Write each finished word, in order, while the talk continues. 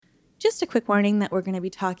just a quick warning that we're going to be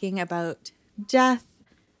talking about death,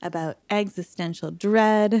 about existential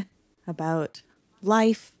dread, about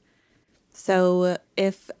life. So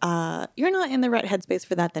if you're not in the right headspace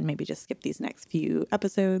for that, then maybe just skip these next few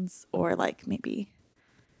episodes, or like maybe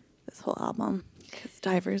this whole album, because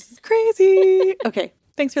Divers is crazy. Okay,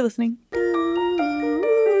 thanks for listening. You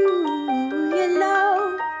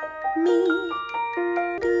know me.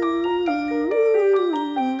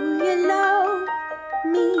 You know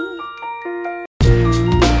me.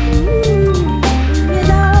 You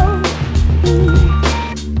know me.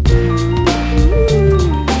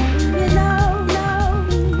 You know me.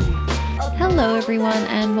 Hello, everyone,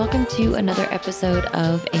 and welcome to another episode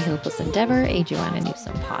of A Hopeless Endeavor, a Joanna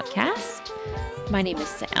Newsom podcast. My name is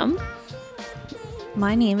Sam.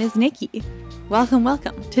 My name is Nikki. Welcome,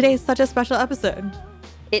 welcome. Today's such a special episode.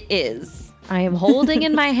 It is. I am holding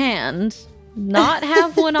in my hand, not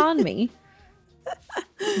have one on me,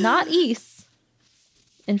 not East.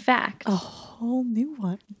 In fact, A whole new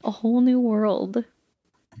one. a whole new world.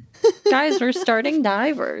 Guys, we're starting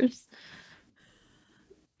Divers.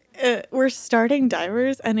 We're starting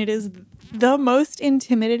Divers, and it is the most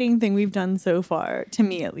intimidating thing we've done so far, to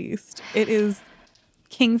me at least. It is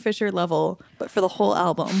Kingfisher level, but for the whole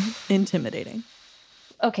album, intimidating.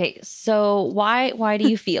 Okay, so why do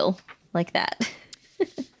you feel like that?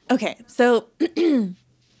 Okay, so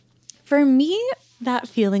for me, that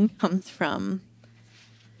feeling comes from...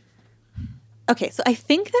 Okay, so I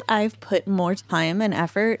think that I've put more time and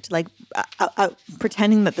effort, like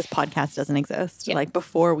pretending that this podcast doesn't exist, Yeah. like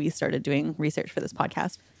before we started doing research for this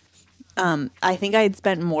podcast. I think I had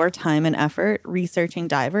spent more time and effort researching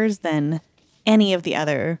Divers than any of the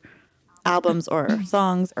other albums or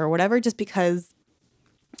songs or whatever, just because,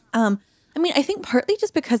 I think partly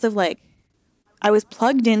just because of like, I was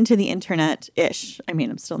plugged into the internet-ish. I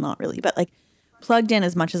mean, I'm still not really, but like plugged in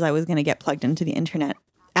as much as I was going to get plugged into the internet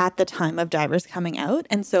at the time of Divers coming out.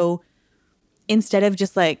 And so instead of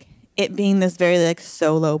just like it being this very like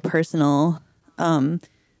solo personal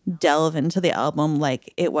delve into the album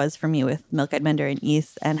like it was for me with Milk I'd Mender and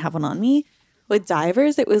East and Have One On Me, with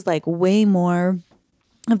Divers it was like way more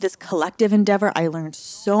of this collective endeavor. I learned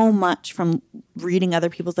so much from reading other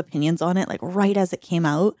people's opinions on it, like right as it came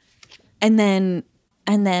out. And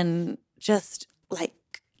then just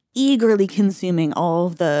like eagerly consuming all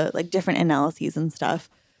of the like different analyses and stuff,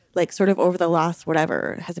 like sort of over the last,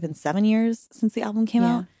 whatever, has it been 7 years since the album came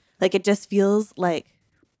out? Like it just feels like,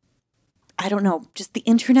 I don't know, just the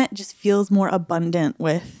internet just feels more abundant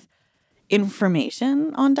with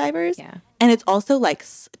information on Divers. Yeah. And it's also like,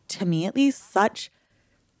 to me at least, such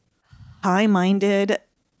high-minded,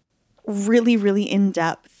 really, really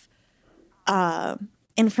in-depth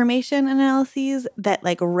information analyses that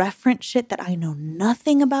like reference shit that I know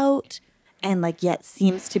nothing about and like yet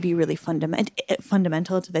seems to be really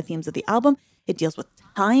fundamental to the themes of the album. It deals with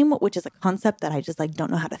time, which is a concept that I just like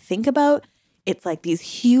don't know how to think about. It's like these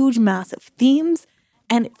huge, massive themes,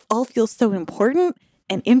 and it all feels so important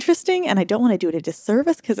and interesting, and I don't want to do it a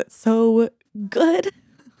disservice because it's so good.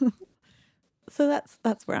 So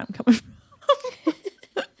that's where I'm coming from.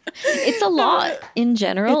 It's a lot in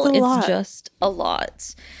general. It's a lot. Just a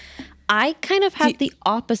lot. I kind of have the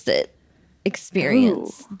opposite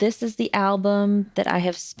experience. Ooh. This is the album that I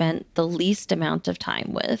have spent the least amount of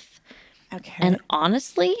time with. Okay. And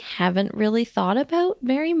honestly, haven't really thought about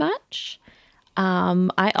very much.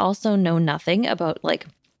 I also know nothing about like,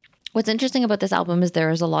 what's interesting about this album is there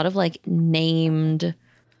is a lot of like named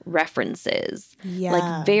references,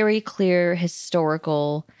 like very clear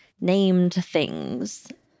historical named things.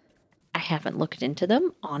 I haven't looked into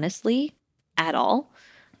them, honestly, at all.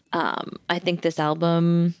 I think this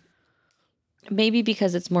album, maybe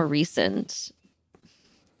because it's more recent,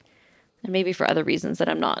 and maybe for other reasons that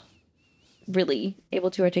I'm not really able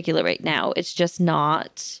to articulate right now, it's just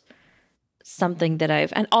not something that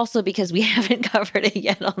and also because we haven't covered it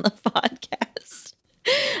yet on the podcast.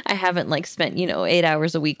 I haven't like spent, 8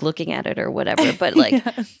 hours a week looking at it or whatever, but like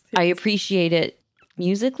Yes. I appreciate it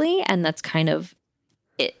musically, and that's kind of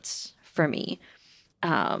it for me.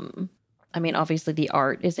 Obviously the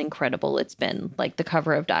art is incredible. It's been like the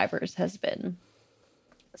cover of Divers has been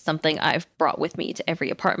something I've brought with me to every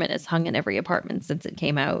apartment. It's hung in every apartment since it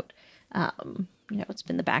came out. It's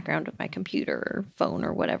been the background of my computer or phone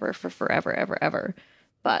or whatever for forever, ever.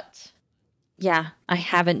 But yeah, I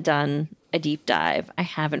haven't done a deep dive. I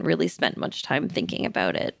haven't really spent much time thinking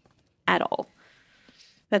about it at all.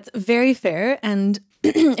 That's very fair. And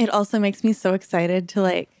it also makes me so excited to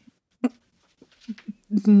like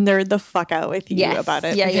nerd the fuck out with you about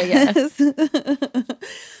it. Yeah.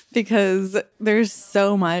 Because there's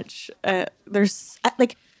so much, there's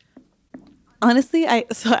like, Honestly, I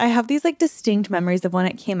have these like distinct memories of when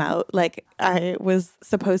it came out. Like I was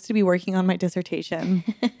supposed to be working on my dissertation,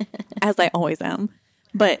 as I always am,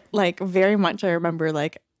 but like very much I remember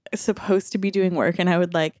like supposed to be doing work, and I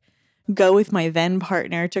would like go with my then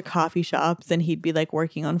partner to coffee shops, and he'd be like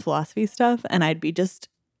working on philosophy stuff, and I'd be just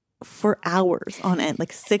for hours on end,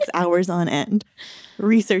 like 6 hours on end,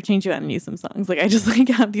 researching Joanna Newsom songs. Like I just like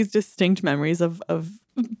have these distinct memories of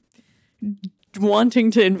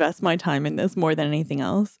wanting to invest my time in this more than anything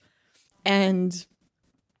else. And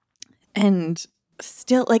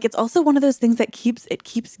still, like, it's also one of those things that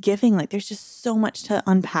keeps giving. Like there's just so much to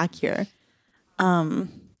unpack here.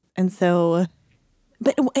 And so,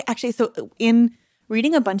 but actually, so in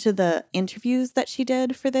reading a bunch of the interviews that she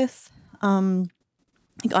did for this,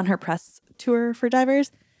 like on her press tour for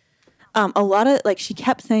Divers, a lot of like she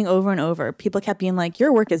kept saying over and over, people kept being like,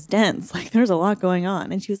 your work is dense, like there's a lot going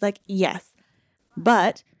on. And she was like, yes,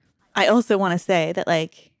 but I also want to say that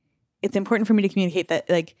like it's important for me to communicate that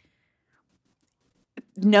like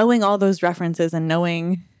knowing all those references and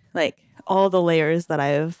knowing like all the layers that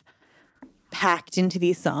I've packed into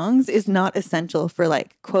these songs is not essential for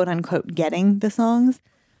like quote unquote getting the songs.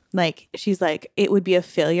 Like she's like, it would be a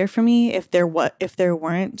failure for me if there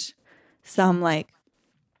weren't some like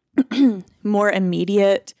more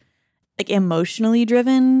immediate, like emotionally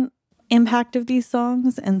driven impact of these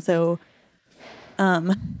songs. And so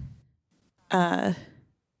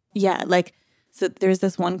yeah, like, so there's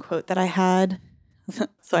this one quote that I had.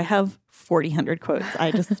 So I have 4,000 quotes.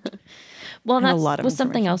 I just Well, have a that lot of was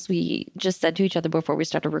something information. else we just said to each other before we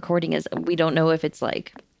started recording is we don't know if it's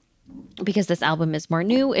like because this album is more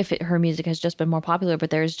new, if her music has just been more popular,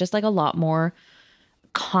 but there's just like a lot more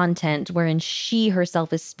content wherein she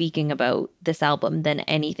herself is speaking about this album than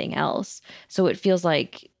anything else. So it feels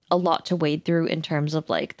like a lot to wade through in terms of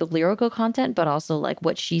like the lyrical content, but also like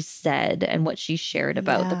what she said and what she shared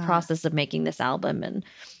about the Yeah. process of making this album and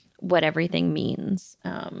what everything means.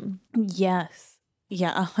 Yes.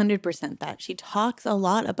 Yeah, 100% that. She talks a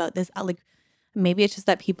lot about this. Like, maybe it's just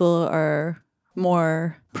that people are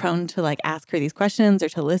more prone to like ask her these questions or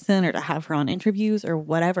to listen or to have her on interviews or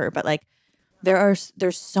whatever. But like, there's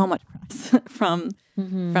so much press from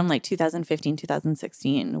like 2015,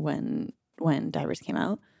 2016 when Divers came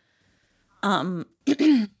out.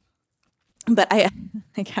 But I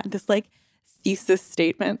had this like thesis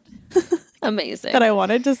statement Amazing. that I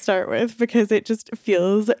wanted to start with because it just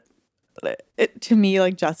feels, it to me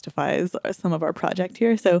like justifies some of our project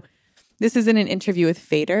here. So this is in an interview with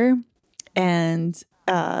Fader, and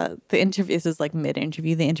the interview, this is like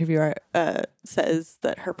mid-interview. The interviewer says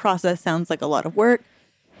that her process sounds like a lot of work.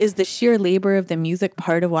 Is the sheer labor of the music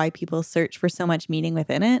part of why people search for so much meaning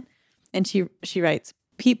within it? And she writes,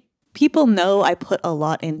 people know I put a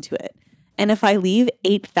lot into it. And if I leave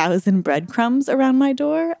 8,000 breadcrumbs around my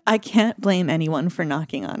door, I can't blame anyone for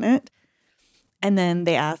knocking on it. And then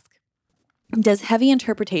they ask, does heavy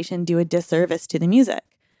interpretation do a disservice to the music?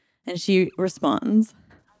 And she responds,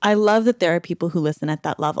 I love that there are people who listen at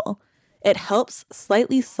that level. It helps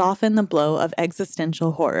slightly soften the blow of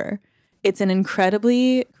existential horror. It's an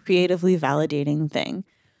incredibly creatively validating thing.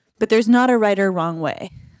 But there's not a right or wrong way.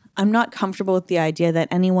 I'm not comfortable with the idea that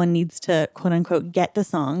anyone needs to, quote unquote, get the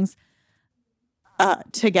songs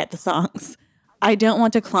to get the songs. I don't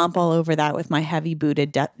want to clomp all over that with my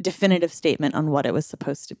heavy-booted definitive statement on what it was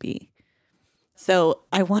supposed to be. So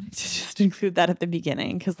I wanted to just include that at the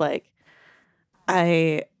beginning because, like,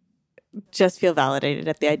 I just feel validated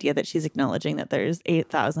at the idea that she's acknowledging that there's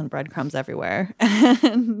 8,000 breadcrumbs everywhere.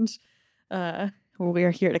 And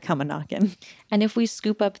we're here to come a knockin'. And if we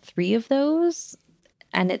scoop up 3 of those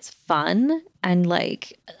and it's fun and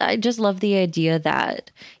like, I just love the idea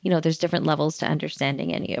that, you know, there's different levels to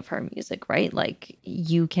understanding any of her music, right? Like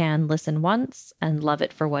you can listen once and love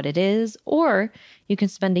it for what it is, or you can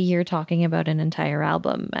spend a year talking about an entire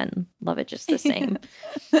album and love it just the same.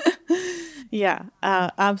 Yeah,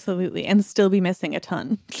 absolutely. And still be missing a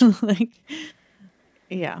ton. Like,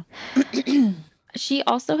 yeah. She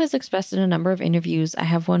also has expressed in a number of interviews. I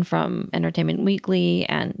have one from Entertainment Weekly,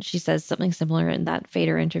 and she says something similar in that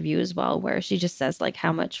Fader interview as well, where she just says like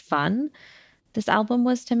how much fun this album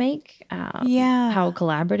was to make, Yeah. how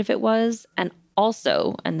collaborative it was, and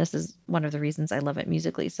also, and this is one of the reasons I love it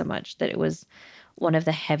musically so much, that it was one of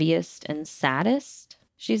the heaviest and saddest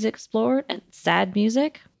she's explored. And sad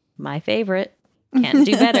music, my favorite, can't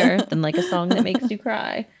do better than like a song that makes you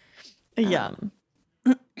cry. Yeah.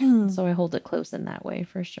 So I hold it close in that way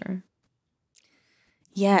for sure.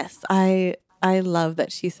 Yes, I love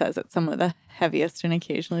that she says it's some of the heaviest and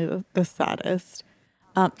occasionally the saddest.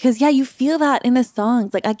 Because yeah, you feel that in the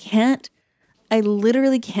songs. Like I can't I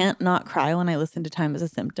literally can't not cry when I listen to Time as a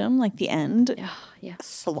Symptom. Like the end Yeah.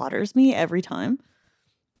 slaughters me every time.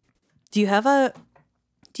 Do you have a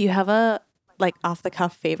like off the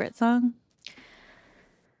cuff favorite song?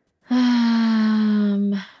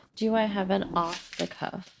 Do I have an off the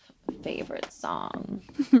cuff favorite song?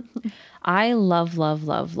 I love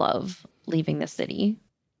Leaving the City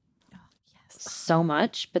so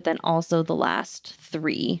much, but then also the last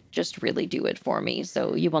three just really do it for me.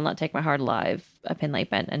 So You Will Not Take My Heart Alive, A Pin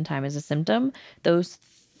Like Bent, and Time Is a Symptom. Those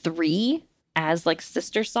three as like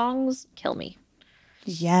sister songs kill me.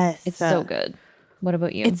 Yes. It's so good. What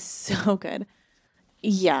about you? It's so good.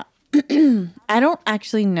 Yeah. I don't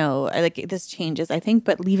actually know. Like this changes, I think,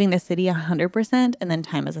 but Leaving the City 100% and then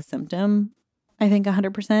Time as a Symptom, I think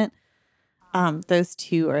 100%. Those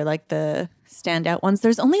two are like the standout ones.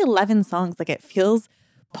 There's only 11 songs. Like it feels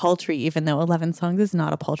paltry, even though 11 songs is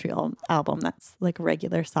not a paltry album. That's like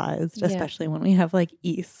regular sized, especially when we have like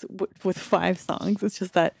East with 5 songs. It's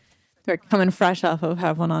just that they're coming fresh off of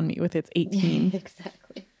Have One on Me with its 18.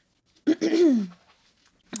 Exactly.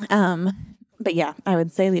 But yeah, I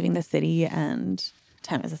would say Leaving the City and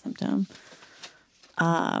Time as a Symptom.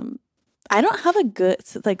 I don't have a good,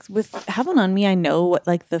 like with Have One on Me, I know what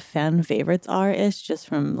like the fan favorites are ish, just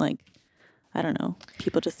from like, I don't know.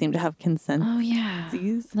 People just seem to have consensus. Oh yeah.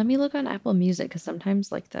 Let me look on Apple Music because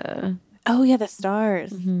sometimes like the Oh yeah, the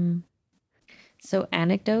stars. So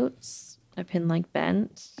Anecdotes, A Pin Like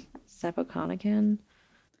Bent, Seppo Connaughton.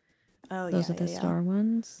 Oh yeah. Those are the star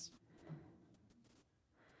ones.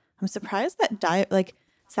 I'm surprised that like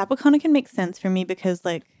Seppo Connaughton makes sense for me because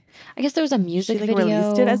like I guess there was a music she like video.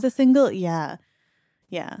 released it as a single. Yeah.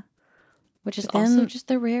 Which is But then- also just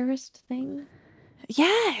the rarest thing.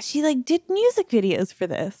 Yeah, she like did music videos for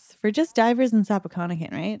this, for just Divers and Seppo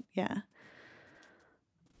Connaughton, right? Yeah.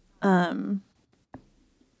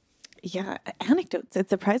 Yeah, Anecdotes. It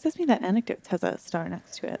surprises me that Anecdotes has a star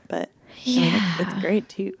next to it, but I mean, it's great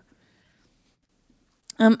too.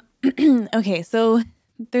 Okay, so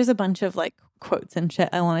there's a bunch of like quotes and shit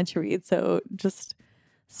I wanted to read, so just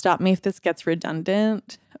stop me if this gets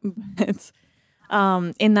redundant. But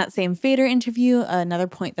in that same Fader interview, another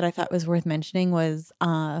point that I thought was worth mentioning was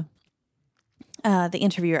the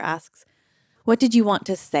interviewer asks, "What did you want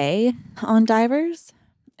to say on Divers?"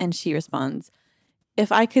 And she responds,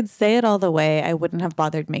 "If I could say it all the way, I wouldn't have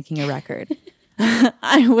bothered making a record."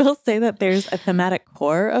 I will say that there's a thematic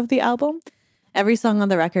core of the album. Every song on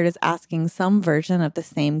the record is asking some version of the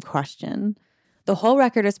same question. The whole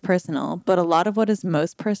record is personal, but a lot of what is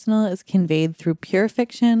most personal is conveyed through pure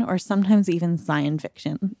fiction or sometimes even science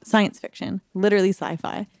fiction, literally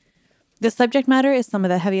sci-fi. The subject matter is some of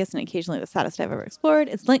the heaviest and occasionally the saddest I've ever explored.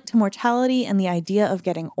 It's linked to mortality and the idea of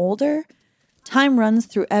getting older. Time runs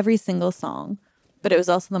through every single song, but it was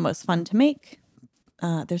also the most fun to make.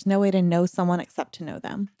 There's no way to know someone except to know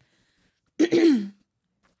them.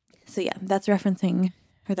 So yeah, that's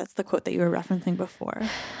the quote that you were referencing before.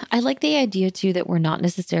 I like the idea too that we're not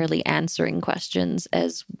necessarily answering questions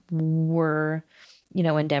as we're,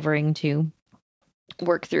 endeavoring to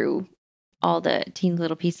work through all the teeny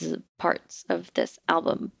little parts of this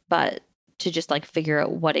album, but to just like figure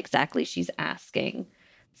out what exactly she's asking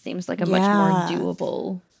seems like a much more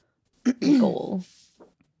doable goal.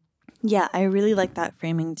 Yeah, I really like that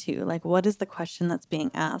framing too. Like, what is the question that's being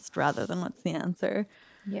asked rather than what's the answer?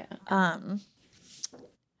 Yeah.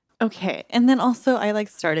 Okay. And then also I like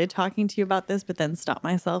started talking to you about this, but then stopped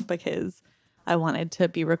myself because I wanted to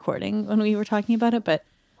be recording when we were talking about it. But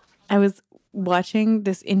I was watching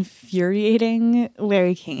this infuriating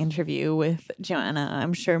Larry King interview with Joanna.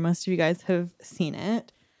 I'm sure most of you guys have seen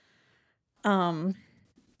it. I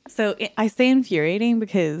say infuriating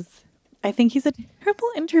because I think he's a terrible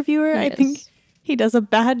interviewer. I think he does a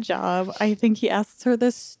bad job. I think he asks her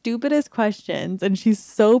the stupidest questions and she's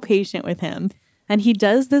so patient with him. And he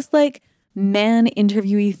does this like man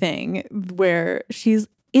interviewee thing where she's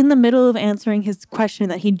in the middle of answering his question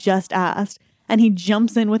that he just asked and he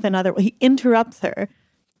jumps in with another. He interrupts her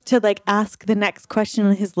to like ask the next question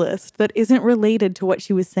on his list that isn't related to what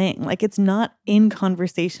she was saying. Like it's not in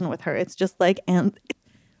conversation with her. It's just like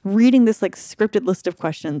reading this like scripted list of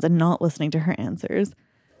questions and not listening to her answers.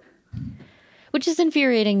 Which is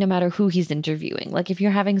infuriating no matter who he's interviewing. Like if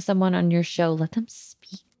you're having someone on your show, let them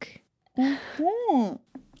speak. Mm-hmm.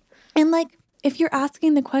 And like if you're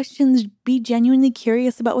asking the questions, be genuinely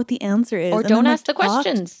curious about what the answer is. Or don't ask the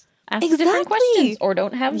questions. Ask different questions or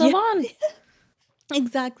don't have them on.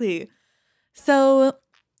 Exactly. So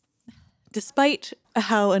despite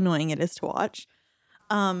how annoying it is to watch,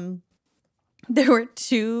 there were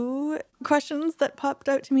 2 questions that popped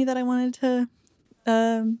out to me that I wanted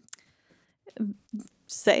to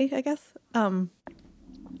say, I guess.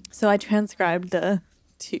 So I transcribed the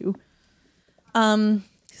two.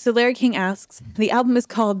 So Larry King asks, the album is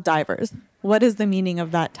called Divers. What is the meaning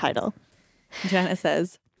of that title? Janet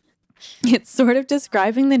says, it's sort of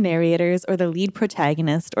describing the narrators or the lead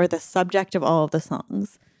protagonist or the subject of all of the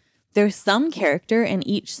songs. There's some character in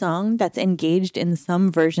each song that's engaged in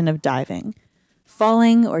some version of diving.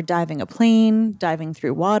 Falling or diving a plane, diving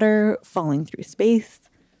through water, falling through space.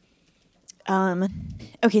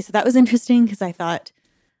 Okay, so that was interesting because I thought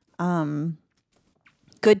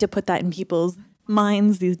good to put that in people's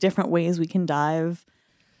minds, these different ways we can dive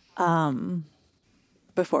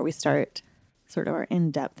before we start sort of our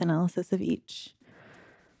in-depth analysis of each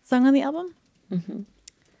song on the album.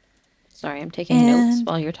 Sorry, I'm taking notes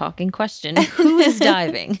while you're talking. Question, who is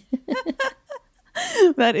diving?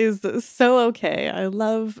 That is so okay. I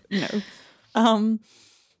love notes.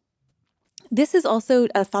 This is also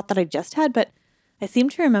a thought that I just had, but I seem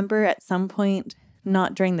to remember at some point,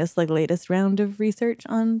 not during this like latest round of research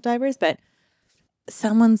on divers, but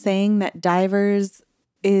someone saying that divers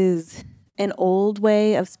is an old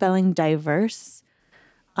way of spelling diverse.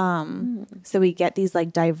 So we get these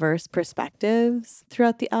like diverse perspectives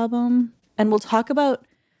throughout the album. And we'll talk about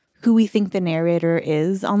who we think the narrator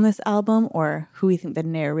is on this album or who we think the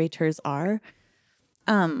narrators are.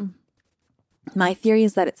 My theory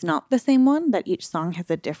is that it's not the same one, that each song has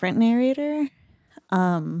a different narrator.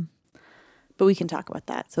 But we can talk about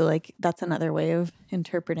that. So like that's another way of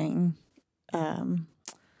interpreting.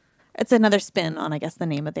 It's another spin on, I guess, the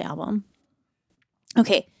name of the album.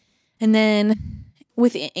 Okay. And then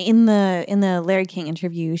in the Larry King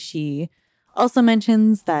interview, she also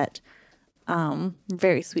mentions that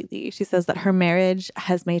very sweetly, she says that her marriage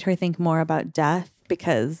has made her think more about death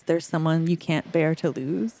because there's someone you can't bear to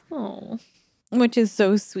lose. Oh, Which is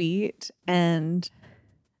so sweet. And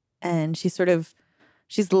she's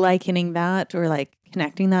likening that or like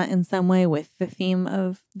connecting that in some way with the theme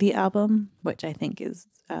of the album, which I think is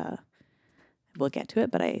we'll get to it,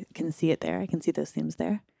 but I can see it there. I can see those themes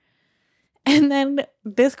there. And then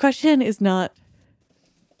this question is not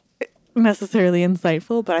necessarily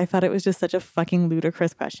insightful, but I thought it was just such a fucking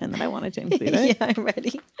ludicrous question that I wanted to include it. yeah, I'm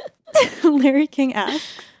ready. Larry King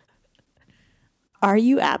asks, are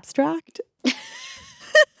you abstract?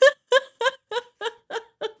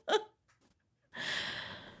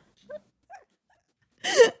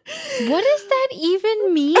 What does that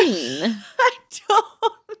even mean? I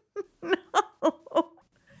don't know.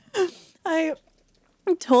 I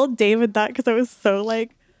told David that because I was so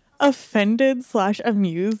like offended /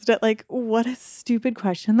 amused at like what a stupid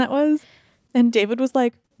question that was. And David was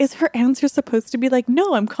like, is her answer supposed to be like,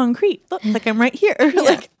 no, I'm concrete. Look, like I'm right here.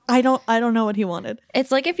 Like I don't know what he wanted.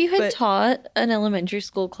 It's like if you had taught an elementary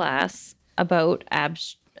school class about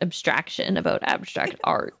abstraction, about abstract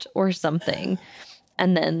art or something.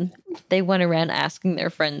 And then they went around asking their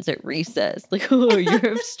friends at recess, like, oh,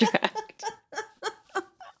 you're abstract.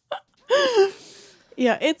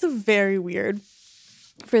 Yeah, it's very weird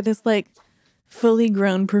for this like fully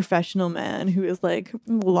grown professional man who is like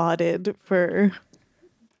lauded for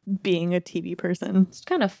being a TV person. Just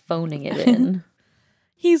kind of phoning it in.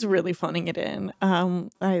 He's really phoning it in.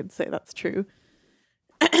 I'd say that's true.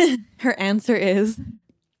 Her answer is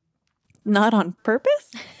not on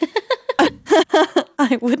purpose.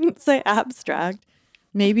 I wouldn't say abstract,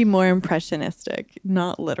 maybe more impressionistic,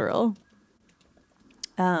 not literal.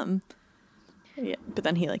 Yeah, but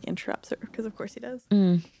then he like interrupts her because of course he does.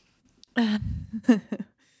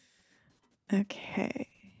 Okay.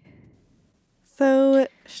 So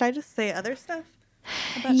should I just say other stuff?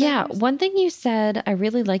 Yeah, one thing you said, I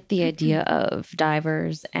really like the idea of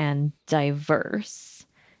divers and diverse.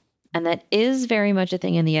 And that is very much a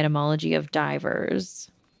thing in the etymology of divers.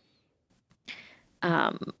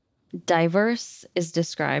 Diverse is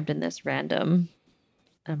described in this random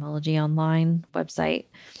etymology online website.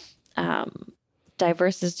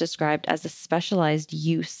 Diverse is described as a specialized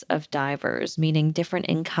use of divers, meaning different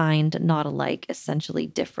in kind, not alike, essentially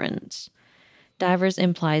different. Divers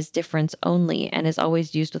implies difference only and is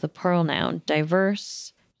always used with a plural noun.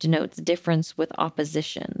 Diverse denotes difference with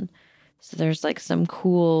opposition. So there's like some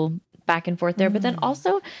cool back and forth there. But then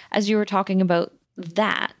also, as you were talking about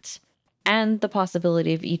that and the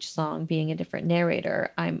possibility of each song being a different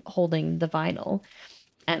narrator, I'm holding the vinyl.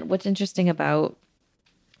 And what's interesting about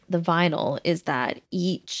the vinyl is that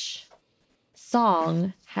each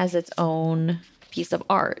song has its own piece of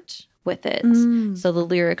art with it. So the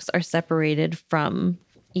lyrics are separated from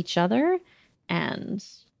each other. And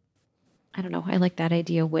I don't know, I like that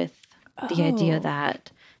idea with the idea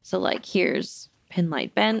that, so like here's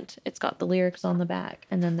Pinlight Bent. It's got the lyrics on the back.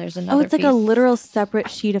 And then there's another Oh, it's like a piece. literal separate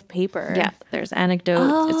sheet of paper. Yeah, there's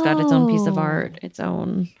Anecdote. It's got its own piece of Oh. art, its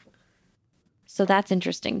own. So that's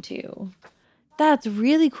interesting too. That's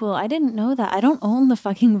really cool. I didn't know that. I don't own the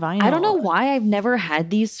fucking vinyl. I don't know why I've never had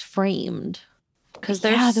these framed. Because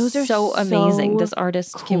they're Yeah, those are so amazing. so This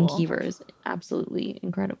artist, Kim cool. Kiever, is absolutely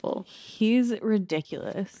incredible. He's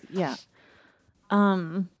ridiculous. Yeah.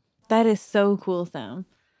 That is so cool, Sam.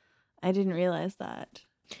 I didn't realize that.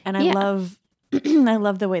 And I Yeah. love I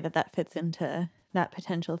love the way that fits into that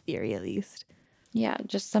potential theory at least. Yeah,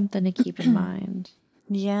 just something to keep in mind.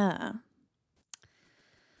 Yeah.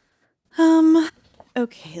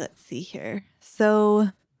 Okay, let's see here. So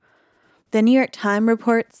the New York Times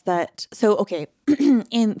reports that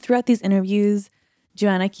throughout these interviews,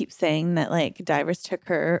 Joanna keeps saying that like Divers took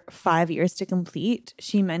her 5 years to complete.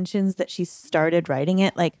 She mentions that she started writing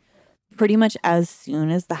it like pretty much as soon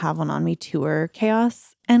as the Have One On Me tour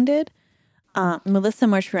chaos ended. Melissa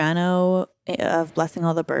Martirano of Blessing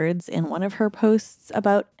All the Birds, in one of her posts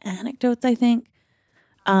about Anecdotes, I think,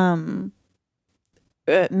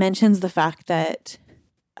 mentions the fact that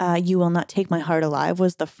You Will Not Take My Heart Alive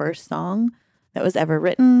was the first song that was ever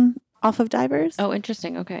written off of Divers. Oh,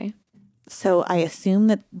 interesting. Okay. So I assume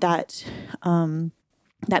that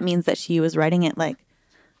means that she was writing it like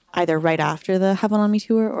either right after the Have One On Me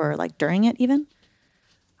tour or like during it even.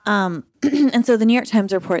 And so the New York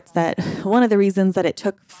Times reports that one of the reasons that it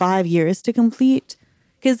took 5 years to complete,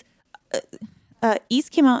 because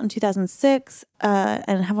East came out in 2006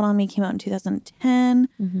 and Have One On Me came out in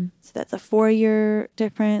 2010. So that's a 4-year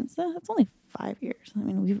difference. That's only 5 years. I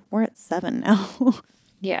mean, we're at 7 now.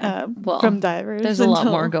 Yeah. Well, from Divers. there's a lot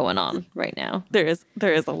until- more going on right now. There is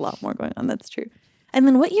a lot more going on. That's true. And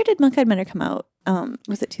then what year did Monk Eyed Men come out?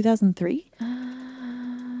 Was it 2003?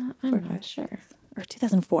 I'm not sure. Or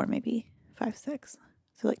 2004 maybe. 5, 6.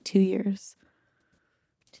 So like 2 years.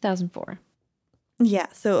 2004. Yeah.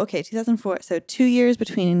 So, okay, 2004. So 2 years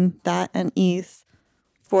between that and East.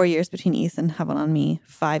 4 years between East and Have One On Me.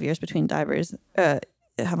 5 years between Divers. Have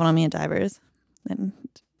One On Me and Divers. And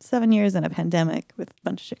 7 years in a pandemic with a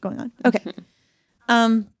bunch of shit going on. Okay.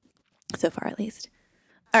 So far at least.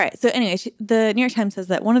 All right. So anyway, the New York Times says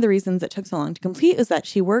that one of the reasons it took so long to complete is that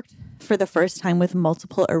she worked for the first time with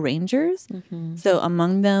multiple arrangers. So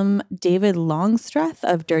among them, David Longstreth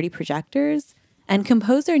of Dirty Projectors and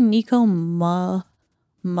composer Nico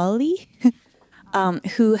Mully,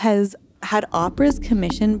 who has had operas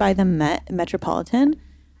commissioned by the Metropolitan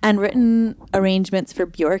and written arrangements for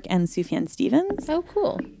Bjork and Sufjan Stevens. Oh,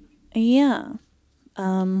 cool. Yeah.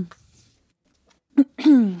 Okay,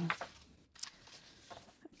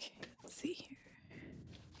 let's see here.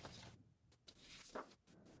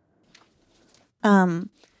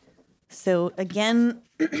 So again,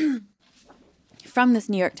 from this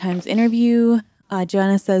New York Times interview,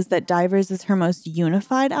 Joanna says that Divers is her most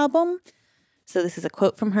unified album. So this is a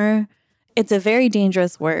quote from her. It's a very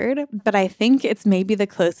dangerous word, but I think it's maybe the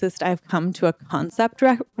closest I've come to a concept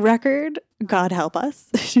record. God help us,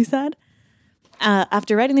 she said.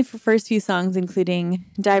 After writing the first few songs, including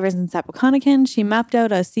Divers and Sapokanakin, she mapped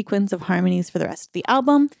out a sequence of harmonies for the rest of the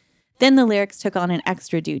album. Then the lyrics took on an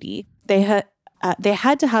extra duty. They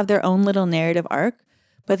had to have their own little narrative arc,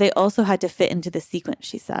 but they also had to fit into the sequence,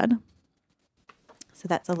 she said. So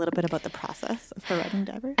that's a little bit about the process of her writing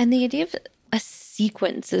Divers. And the idea of a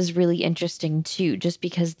sequence is really interesting too, just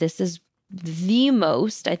because this is the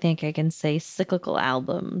most, I think I can say, cyclical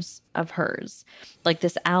albums of hers. Like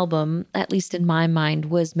this album, at least in my mind,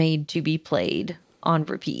 was made to be played on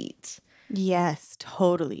repeat. Yes,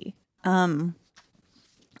 totally. And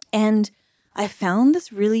I found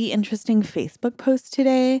this really interesting Facebook post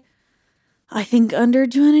today, I think under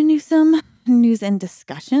Joanna Newsom, News and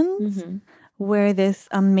Discussions, where this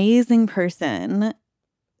amazing person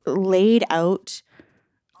laid out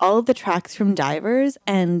all of the tracks from Divers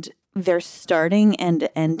and their starting and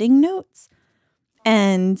ending notes.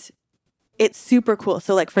 And it's super cool.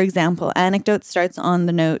 So like, for example, Anecdote starts on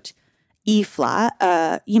the note E flat,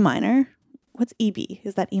 E minor. What's EB?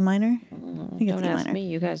 Is that E minor? I think Don't it's E ask minor. me.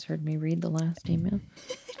 You guys heard me read the last email.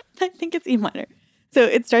 I think it's E minor. So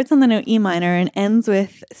it starts on the note E minor and ends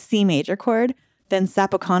with C major chord. Then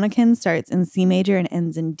Sapokanakin starts in C major and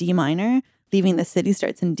ends in D minor. Leaving the City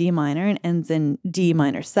starts in D minor and ends in D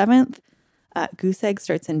minor 7th. Goose Egg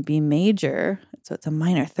starts in B major. So it's a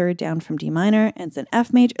minor third down from D minor, ends in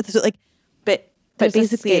F major. So like, but There's a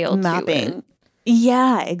basically scale it's to mapping. it.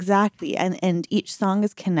 Yeah, exactly. And each song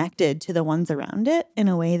is connected to the ones around it in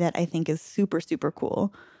a way that I think is super, super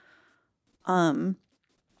cool. And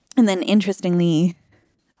then interestingly,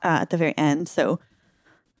 at the very end, so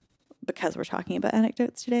because we're talking about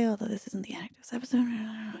anecdotes today, although this isn't the anecdotes episode, I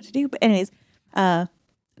don't know what to do. But anyways,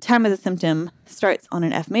 Time as a Symptom starts on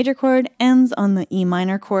an F major chord, ends on the E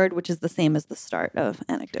minor chord, which is the same as the start of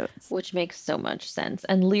Anecdotes. Which makes so much sense.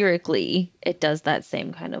 And lyrically, it does that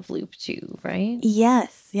same kind of loop too, right?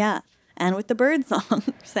 Yes, yeah. And with the bird song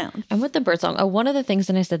sound. And with the bird song, one of the things,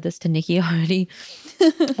 and I said this to Nikki already,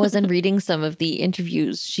 was in reading some of the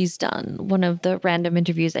interviews she's done. One of the random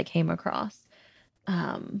interviews I came across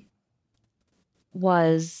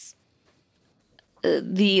was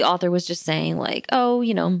the author was just saying like, oh,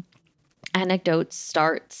 you know, Anecdotes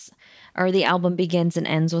starts or the album begins and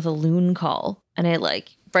ends with a loon call. And I like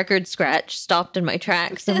record scratch, stopped in my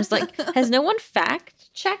tracks and was like, has no one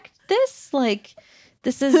fact checked this? Like,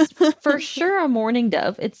 this is for sure a mourning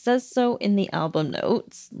dove. It says so in the album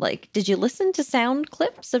notes. Like, did you listen to sound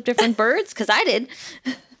clips of different birds? Because I did.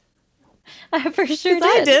 I for sure did.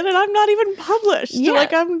 I did, and I'm not even published. Yeah.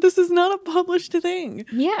 Like, this is not a published thing.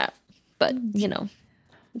 Yeah. But, you know,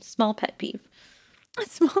 small pet peeve. A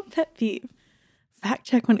small pet peeve. Fact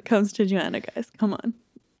check when it comes to Joanna, guys. Come on.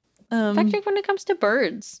 Fact check when it comes to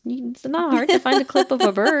birds. It's not hard to find a clip of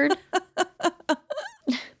a bird.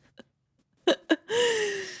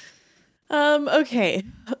 Okay.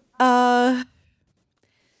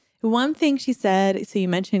 One thing she said, so you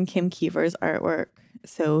mentioned Kim Kiever's artwork.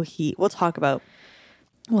 So we'll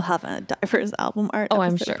have a Divers album art. Oh,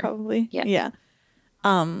 I'm episode sure. Probably. Yeah. Yeah.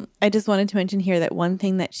 I just wanted to mention here that one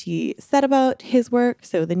thing that she said about his work,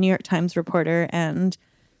 so the New York Times reporter and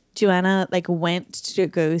Joanna like went to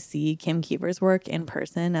go see Kim Kiever's work in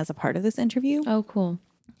person as a part of this interview. Oh, cool.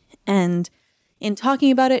 And in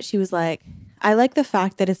talking about it, she was like, I like the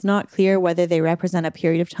fact that it's not clear whether they represent a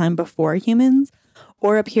period of time before humans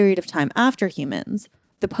or a period of time after humans,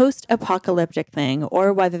 the post-apocalyptic thing,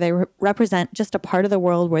 or whether they represent just a part of the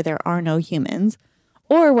world where there are no humans,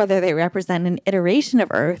 or whether they represent an iteration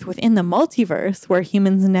of Earth within the multiverse where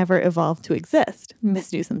humans never evolved to exist,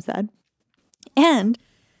 Miss Newsom said. And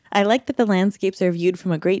I like that the landscapes are viewed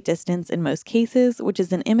from a great distance in most cases, which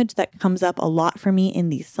is an image that comes up a lot for me in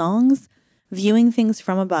these songs, viewing things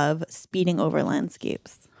from above, speeding over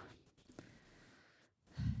landscapes.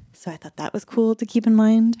 So I thought that was cool to keep in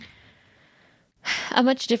mind. A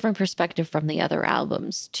much different perspective from the other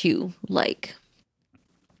albums, too. Like,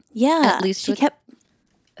 Yeah, At least she with- kept.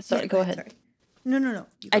 sorry, Yeah, go ahead. sorry. No.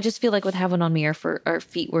 I just feel like with Heaven on Me, our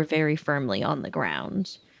feet were very firmly on the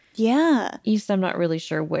ground. Yeah, East, I'm not really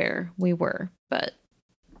sure where we were, but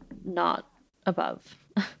not above.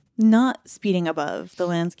 not speeding above the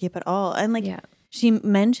landscape at all. And like Yeah. she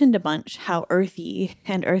mentioned a bunch how earthy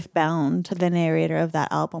and earthbound the narrator of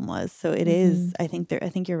that album was. So it is. I think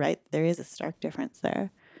you're right. There is a stark difference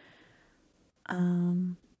there.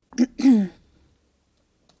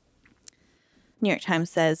 New York Times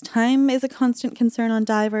says, time is a constant concern on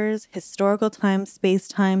Divers. Historical time,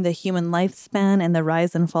 space-time, the human lifespan, and the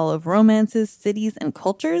rise and fall of romances, cities, and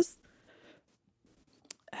cultures.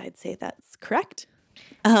 I'd say that's correct.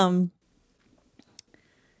 It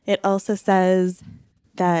also says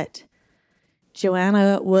that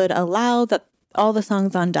Joanna would allow that all the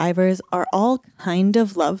songs on Divers are all kind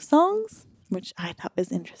of love songs, which I thought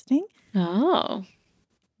was interesting. Oh.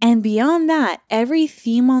 And beyond that, every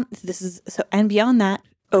theme on beyond that,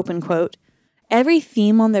 open quote, every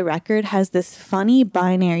theme on the record has this funny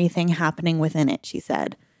binary thing happening within it, she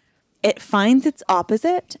said. It finds its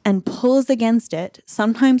opposite and pulls against it,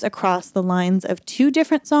 sometimes across the lines of two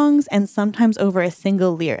different songs and sometimes over a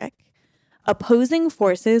single lyric. Opposing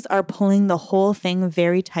forces are pulling the whole thing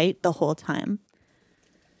very tight the whole time.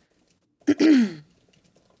 So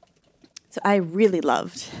I really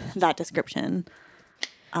loved that description.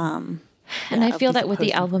 And I of feel these that with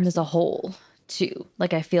the opposing album as a whole, too.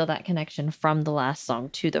 Like, I feel that connection from the last song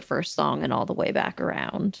to the first song and all the way back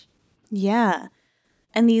around. Yeah.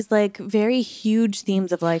 And these like very huge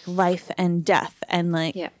themes of like life and death and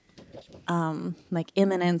like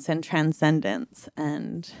immanence and transcendence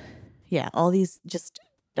and all these just,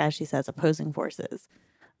 as she says, opposing forces.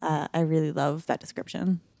 I really love that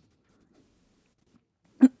description.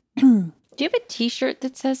 Do you have a t-shirt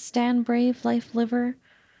that says Stand Brave, Life Liver?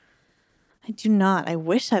 I do not. I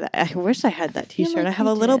wish I had that feel T-shirt. like I have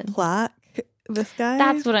you a little did. plaque. This guy.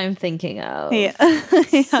 That's what I'm thinking of. Yeah. I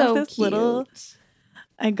have So this cute. little.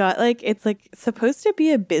 I got like it's like supposed to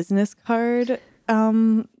be a business card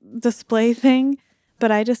display thing,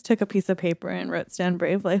 but I just took a piece of paper and wrote "Stand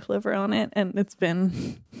Brave, Life Liver" on it, and it's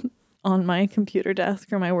been on my computer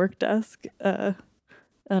desk or my work desk. I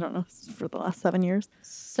don't know, for the last 7 years.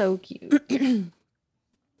 So cute.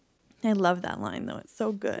 I love that line though; it's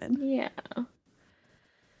so good. Yeah.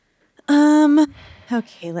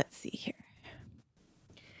 Okay, let's see here.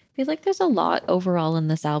 I feel like there's a lot overall in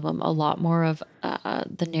this album, a lot more of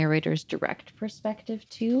the narrator's direct perspective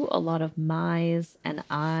too, a lot of my's and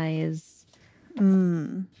I's.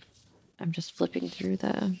 I'm just flipping through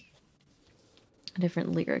the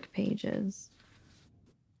different lyric pages.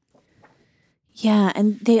 Yeah,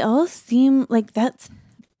 and they all seem like that's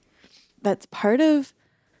part of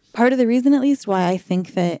the reason, at least, why I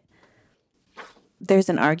think that there's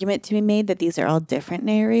an argument to be made that these are all different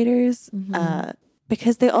narrators,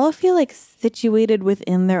 because they all feel like situated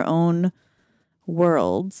within their own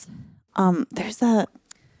worlds. There's a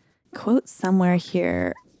quote somewhere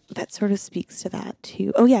here that sort of speaks to that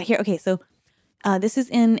too. Oh yeah, here. Okay, so this is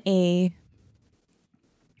in a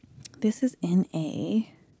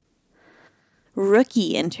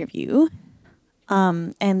Rookie interview,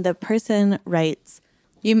 and the person writes,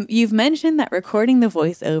 You've mentioned that recording the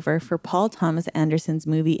voiceover for Paul Thomas Anderson's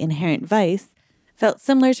movie Inherent Vice felt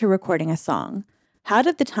similar to recording a song. How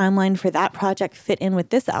did the timeline for that project fit in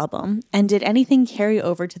with this album? And did anything carry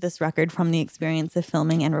over to this record from the experience of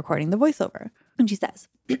filming and recording the voiceover? And she says,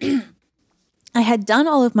 I had done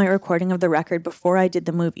all of my recording of the record before I did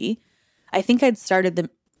the movie. I think I'd started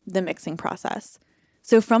the mixing process.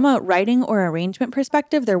 So from a writing or arrangement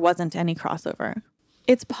perspective, there wasn't any crossover.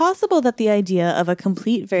 It's possible that the idea of a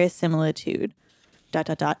complete verisimilitude, ...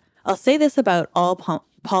 I'll say this about all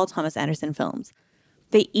Paul Thomas Anderson films.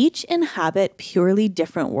 They each inhabit purely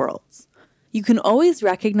different worlds. You can always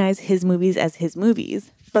recognize his movies as his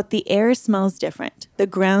movies, but the air smells different. The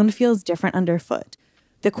ground feels different underfoot.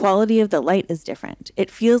 The quality of the light is different. It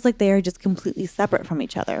feels like they are just completely separate from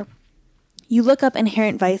each other. You look up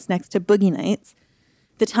Inherent Vice next to Boogie Nights.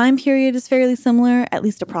 The time period is fairly similar, at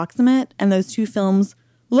least approximate, and those two films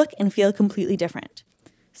look and feel completely different.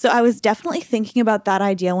 So I was definitely thinking about that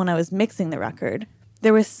idea when I was mixing the record.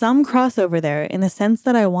 There was some crossover there in the sense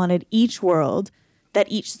that I wanted each world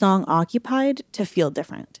that each song occupied to feel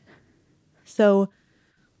different. So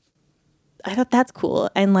I thought that's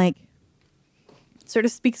cool, and like sort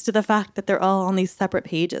of speaks to the fact that they're all on these separate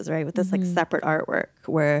pages, right? With this like separate artwork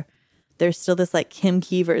where there's still this like Kim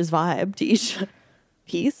Keevers vibe to each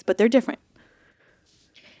piece, but they're different.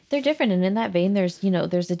 They're different, and in that vein, there's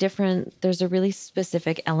a really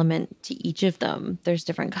specific element to each of them. There's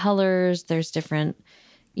different colors, there's different,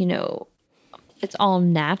 it's all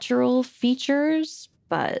natural features,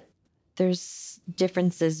 but there's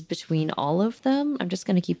differences between all of them. I'm just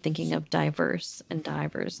going to keep thinking of diverse and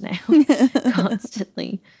divers now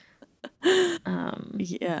constantly.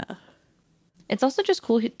 Yeah. It's also just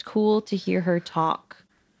cool to hear her talk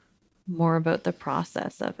more about the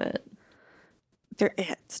process of it.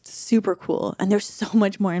 It's super cool, and there's so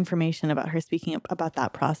much more information about her speaking about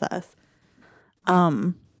that process.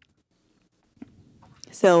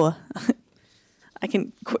 So I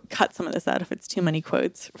can cut some of this out if it's too many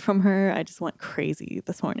quotes from her. I just went crazy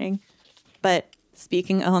this morning. But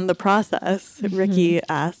speaking on the process, Ricky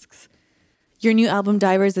asks, your new album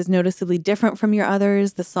Divers is noticeably different from your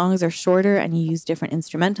others. The songs are shorter and you use different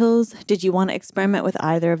instrumentals. Did you want to experiment with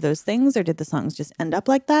either of those things, or did the songs just end up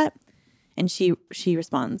like that? And she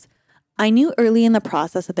responds, I knew early in the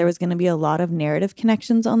process that there was going to be a lot of narrative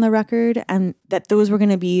connections on the record, and that those were going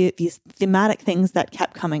to be these thematic things that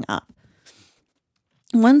kept coming up.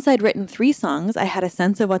 Once I'd written 3 songs, I had a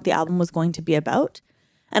sense of what the album was going to be about,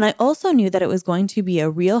 and I also knew that it was going to be a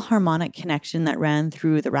real harmonic connection that ran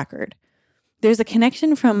through the record. There's a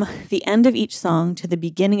connection from the end of each song to the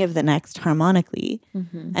beginning of the next harmonically,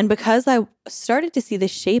 and because I started to see the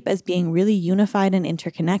shape as being really unified and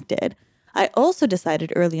interconnected, I also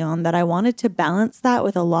decided early on that I wanted to balance that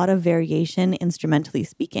with a lot of variation instrumentally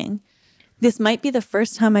speaking. This might be the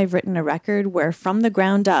first time I've written a record where from the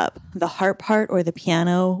ground up, the harp part or the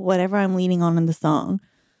piano, whatever I'm leaning on in the song,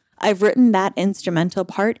 I've written that instrumental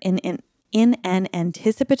part in an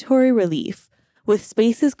anticipatory relief, with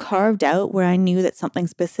spaces carved out where I knew that something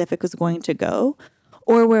specific was going to go,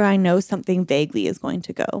 or where I know something vaguely is going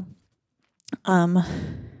to go.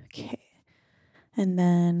 Okay. And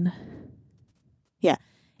then... yeah.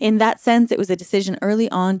 In that sense, it was a decision early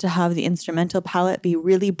on to have the instrumental palette be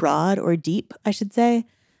really broad, or deep, I should say.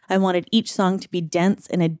 I wanted each song to be dense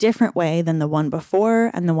in a different way than the one before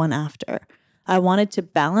and the one after. I wanted to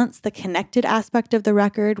balance the connected aspect of the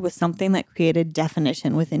record with something that created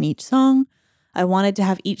definition within each song. I wanted to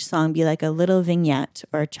have each song be like a little vignette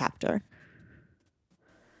or a chapter.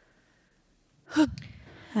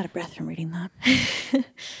 Out of breath from reading that.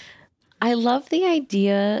 I love the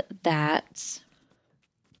idea that...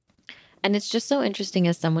 and it's just so interesting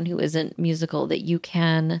as someone who isn't musical that you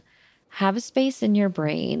can have a space in your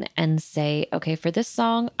brain and say, okay, for this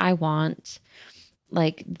song, I want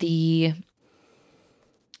like the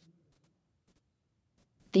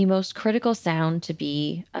most critical sound to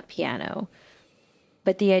be a piano.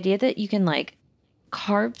 But the idea that you can like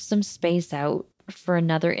carve some space out for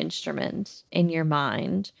another instrument in your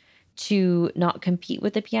mind to not compete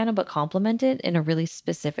with the piano, but complement it in a really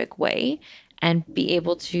specific way and be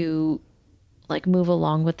able to like move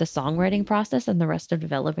along with the songwriting process and the rest of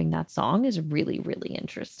developing that song is really, really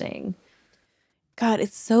interesting. God,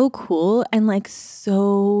 it's so cool and like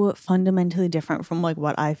so fundamentally different from like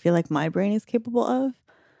what I feel like my brain is capable of.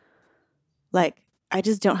 Like I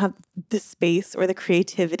just don't have the space or the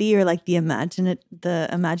creativity or like the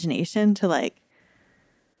imagination to like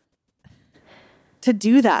to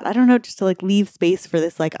do that. I don't know, just to like leave space for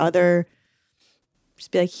this like other,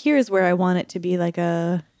 just be like, here's where I want it to be like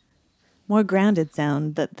a more grounded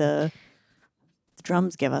sound that the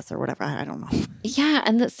drums give us or whatever. I don't know. Yeah,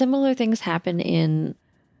 and that similar things happen in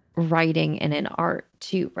writing and in art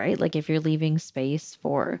too, right? Like if you're leaving space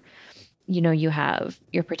for, you have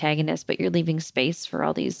your protagonist, but you're leaving space for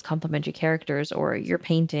all these complementary characters, or you're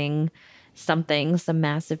painting some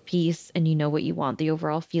massive piece, and you know what you want the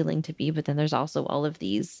overall feeling to be, but then there's also all of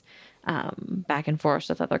these back and forth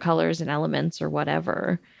with other colors and elements or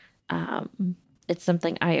whatever. It's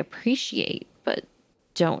something I appreciate, but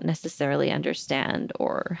don't necessarily understand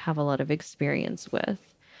or have a lot of experience with.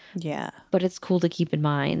 Yeah. But it's cool to keep in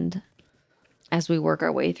mind as we work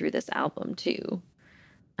our way through this album too.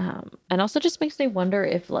 And also just makes me wonder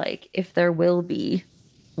if there will be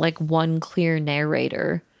like one clear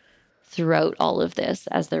narrator throughout all of this,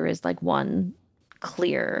 as there is like one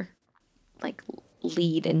clear like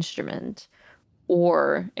lead instrument,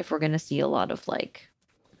 or if we're going to see a lot of like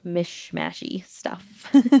mishmashy stuff.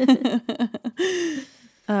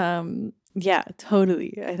 Yeah,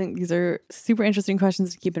 totally. I think these are super interesting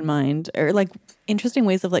questions to keep in mind, or like interesting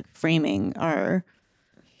ways of like framing our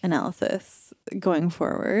analysis going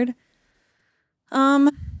forward.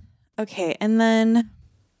 Okay, and then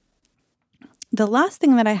the last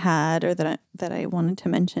thing that I had, or that I wanted to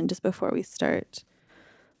mention just before we start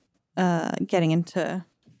getting into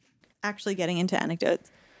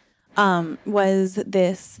anecdotes, was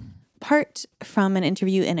this part from an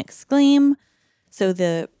interview in Exclaim. So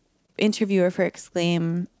the interviewer for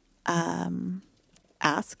Exclaim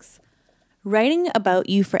asks, writing about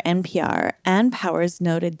you for NPR, Ann Powers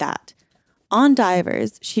noted that on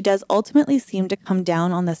Divers, she does ultimately seem to come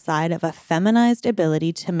down on the side of a feminized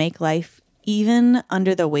ability to make life even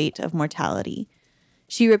under the weight of mortality.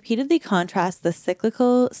 She repeatedly contrasts the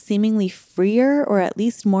cyclical, seemingly freer or at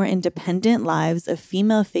least more independent lives of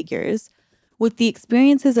female figures with the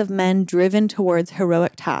experiences of men driven towards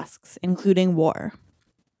heroic tasks, including war.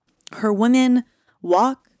 Her women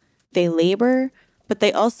walk, they labor, but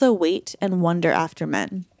they also wait and wonder after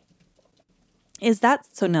men. That's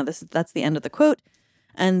the end of the quote.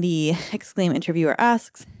 And the Exclaim interviewer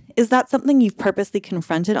asks, is that something you've purposely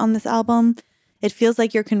confronted on this album? It feels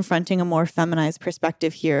like you're confronting a more feminized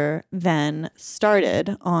perspective here than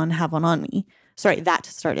started on Have One On Me. That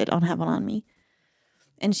started on Have One On Me.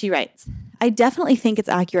 And she writes, I definitely think it's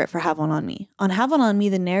accurate for Have One On Me. On Have One On Me,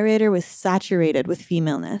 the narrator was saturated with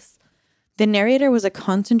femaleness. The narrator was a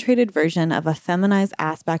concentrated version of a feminized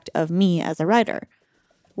aspect of me as a writer.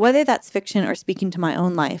 Whether that's fiction or speaking to my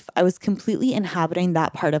own life, I was completely inhabiting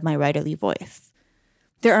that part of my writerly voice.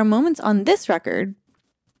 There are moments on this record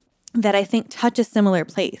that I think touch a similar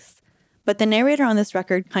place, but the narrator on this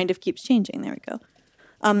record kind of keeps changing. There we go.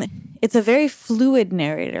 It's a very fluid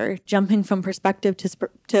narrator, jumping from perspective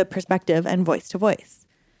to perspective and voice to voice.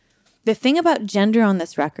 The thing about gender on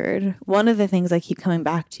this record, one of the things I keep coming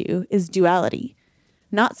back to, is duality.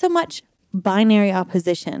 Not so much binary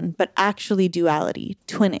opposition, but actually duality,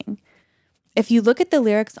 twinning. If you look at the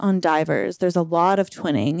lyrics on Divers, there's a lot of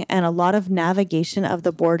twinning and a lot of navigation of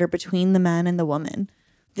the border between the man and the woman,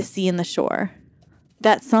 the sea and the shore.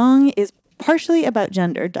 That song is partially about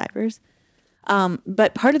gender, Divers,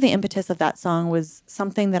 but part of the impetus of that song was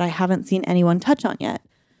something that I haven't seen anyone touch on yet.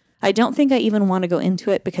 I don't think I even want to go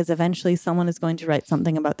into it because eventually someone is going to write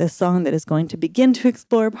something about this song that is going to begin to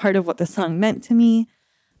explore part of what the song meant to me.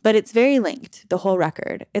 But it's very linked, the whole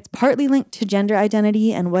record. It's partly linked to gender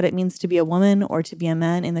identity and what it means to be a woman or to be a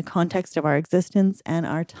man in the context of our existence and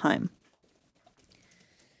our time.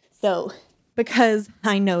 So, because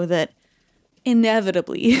I know that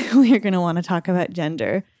inevitably we are going to want to talk about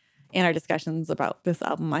gender in our discussions about this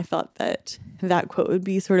album, I thought that quote would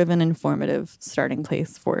be sort of an informative starting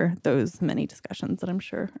place for those many discussions that I'm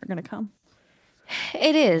sure are going to come.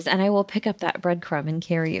 It is, and I will pick up that breadcrumb and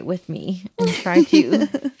carry it with me and try to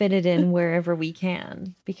fit it in wherever we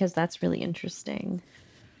can, because that's really interesting.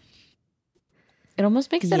 It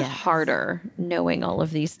almost makes it Yes. harder knowing all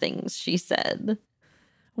of these things she said.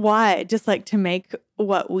 Why? Just like to make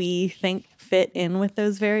what we think fit in with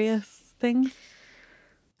those various things?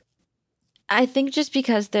 I think just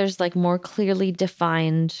because there's like more clearly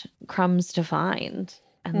defined crumbs to find.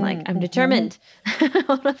 And like, I'm determined. I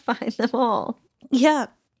want to find them all. Yeah.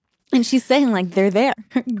 And she's saying like they're there.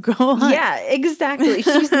 Go on. Yeah, exactly.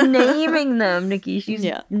 She's naming them, Nikki. She's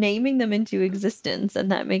Yeah. naming them into existence.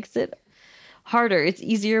 And that makes it harder. It's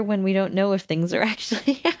easier when we don't know if things are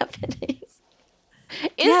actually happening.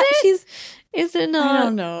 Is it not? I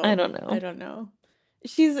don't know. I don't know.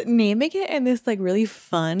 She's naming it in this like really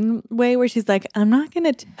fun way where she's like, I'm not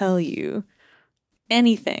going to tell you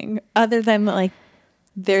anything other than like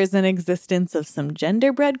there's an existence of some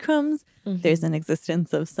gender breadcrumbs. There's an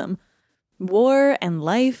existence of some war and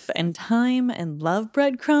life and time and love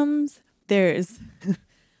breadcrumbs. There's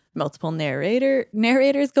multiple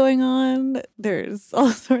narrators going on. There's all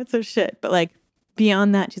sorts of shit. But like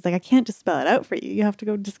beyond that, she's like, I can't just spell it out for you. You have to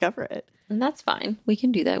go discover it. And that's fine. We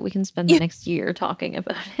can do that. We can spend the next year talking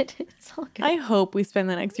about it. It's all good. I hope we spend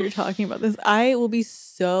the next year talking about this. I will be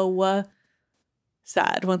so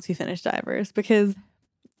sad once we finish Divers because,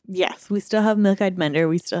 yes, we still have Milk-Eyed Mender.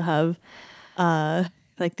 We still have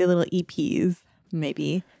like the little EPs,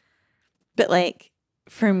 maybe. But like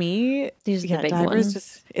for me, These are the big Divers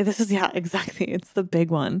ones. this is exactly. It's the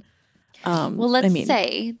big one. Well, let's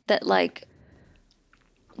say that like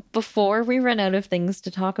before we run out of things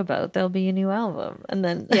to talk about, there'll be a new album, and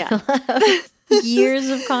then years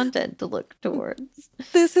of content to look towards.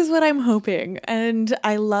 This is what I'm hoping. And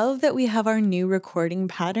I love that we have our new recording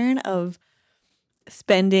pattern of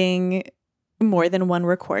spending more than one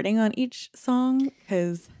recording on each song,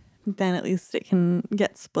 because then at least it can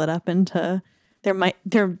get split up into there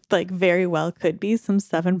like very well could be some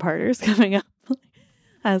 7-parters coming up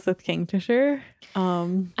as with Kingfisher.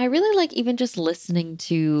 I really like even just listening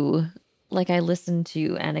to, like I listened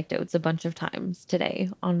to Anecdotes a bunch of times today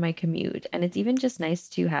on my commute, and it's even just nice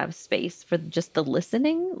to have space for just the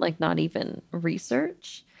listening, like not even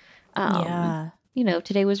research. You know,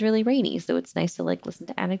 today was really rainy, so it's nice to like listen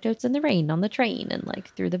to Anecdotes in the rain on the train and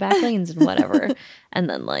like through the back lanes and whatever. And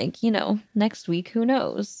then like, you know, next week, who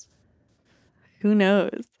knows? Who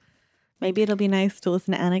knows? Maybe it'll be nice to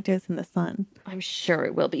listen to Anecdotes in the sun. I'm sure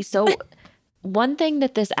it will be. So one thing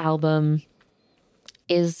that this album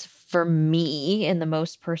is for me in the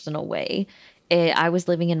most personal way, I was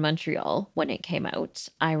living in Montreal when it came out.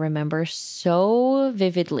 I remember so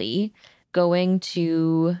vividly going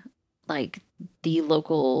to like the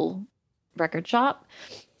local record shop,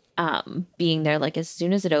 being there like as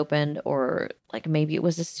soon as it opened, or like maybe it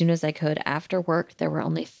was as soon as I could after work. There were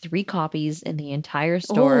only 3 copies in the entire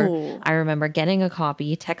store. Oh. I remember getting a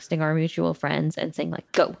copy, texting our mutual friends and saying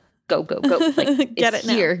like, go, go, go, go. Like, Get it's it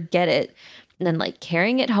now. here, get it. And then like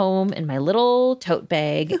carrying it home in my little tote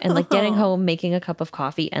bag and like getting home, making a cup of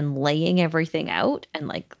coffee and laying everything out and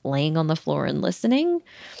like laying on the floor and listening.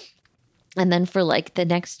 And then for like the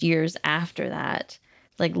next years after that,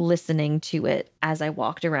 like listening to it as I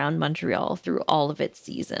walked around Montreal through all of its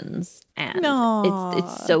seasons. And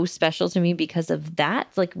it's so special to me because of that.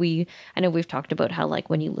 Like I know we've talked about how like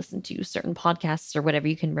when you listen to certain podcasts or whatever,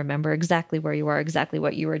 you can remember exactly where you are, exactly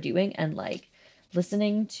what you are doing. And like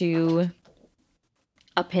listening to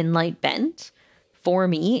A Pin Light Bent for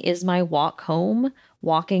me is my walk home,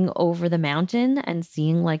 walking over the mountain and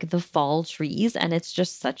seeing like the fall trees. And it's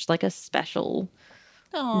just such like a special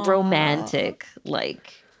romantic,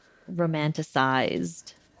 like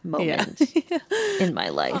romanticized moment in my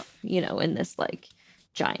life, you know, in this like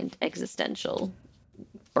giant existential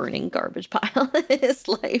burning garbage pile in his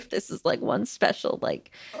life. This is like one special,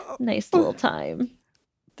 like nice little time.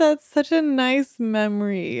 That's such a nice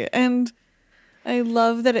memory. And I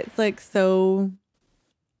love that it's like so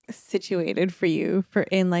situated for you for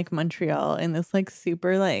in like Montreal in this like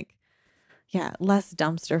super like less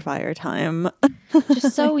dumpster fire time.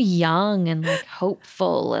 Just so young and like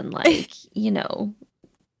hopeful and like, you know,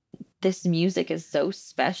 this music is so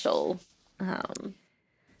special.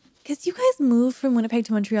 Because you guys moved from Winnipeg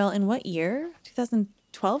to Montreal in what year?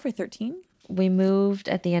 2012 or 13? We moved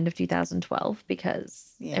at the end of 2012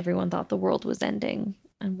 because everyone thought the world was ending.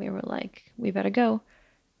 And we were like, we better go.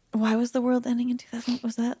 Why was the world ending in 2000?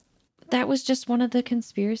 Was that? That was just one of the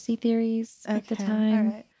conspiracy theories at the time. All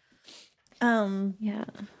right. Yeah.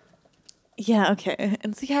 Yeah, okay.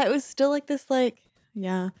 And so it was still like this like,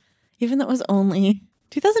 even though it was only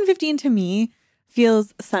 2015 to me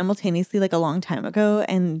feels simultaneously like a long time ago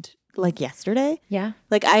and like yesterday. Yeah.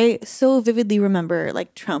 Like I so vividly remember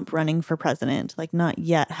like Trump running for president, like not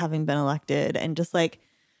yet having been elected, and just like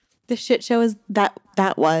the shit show is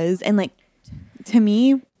that was. And like to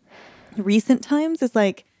me, recent times is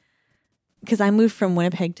like, because I moved from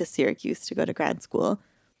Winnipeg to Syracuse to go to grad school.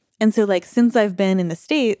 And so like since I've been in the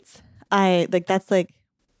States, I like that's like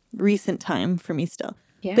recent time for me still.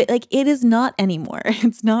 Yeah. But like it is not anymore.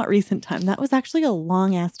 It's not recent time. That was actually a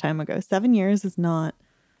long ass time ago. 7 years is not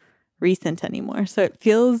recent anymore. So it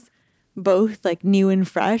feels both like new and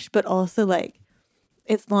fresh, but also like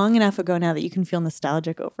it's long enough ago now that you can feel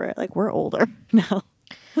nostalgic over it. Like we're older now.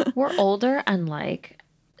 We're older, and like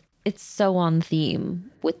it's so on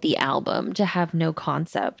theme with the album to have no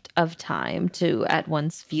concept of time, to at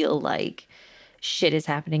once feel like shit is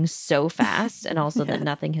happening so fast, and also that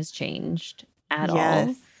nothing has changed at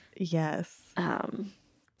all. Yes.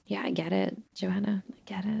 Yeah, I get it, Joanna. I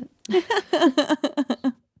get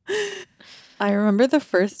it. I remember the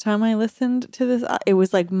first time I listened to this, it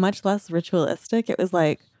was like much less ritualistic. It was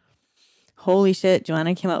like, holy shit,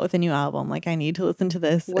 Joanna came out with a new album. Like I need to listen to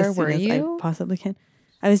this Where as soon were as you? I possibly can.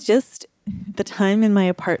 I was just the time in my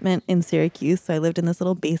apartment in Syracuse. So I lived in this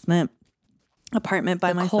little basement apartment by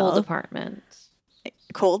The myself. cold apartment.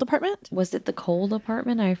 Cold apartment? Was it the cold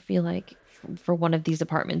apartment? I feel like for one of these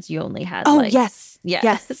apartments, you only had Oh, like, yes. yeah,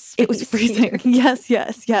 Yes. It was space freezing. heater.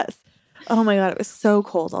 Yes. Oh my God. It was so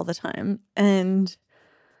cold all the time. And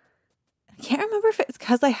I can't remember if it's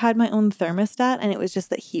because I had my own thermostat and it was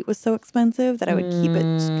just that heat was so expensive that I would keep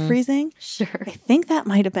it freezing. Sure. I think that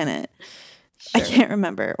might have been it. I Sure. can't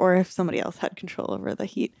remember. Or if somebody else had control over the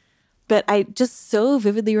heat. But I just so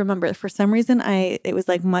vividly remember, for some reason, it was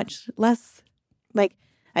like much less, like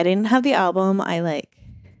I didn't have the album. I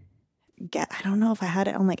don't know if I had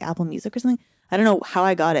it on like Apple Music or something. I don't know how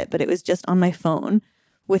I got it, but it was just on my phone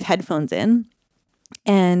with headphones in.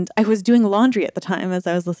 And I was doing laundry at the time as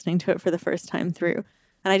I was listening to it for the first time through.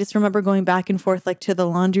 And I just remember going back and forth like to the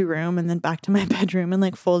laundry room and then back to my bedroom and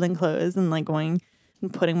like folding clothes and like going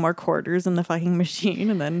and putting more quarters in the fucking machine.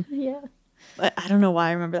 And then Yeah. I don't know why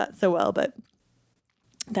I remember that so well, but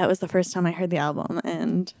that was the first time I heard the album.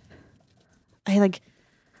 And I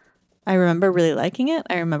remember really liking it.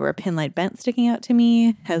 I remember A Pin Light Bent sticking out to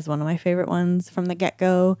me as one of my favorite ones from the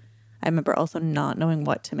get-go. I remember also not knowing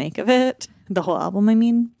what to make of it. The whole album, I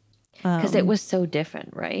mean. Because it was so different,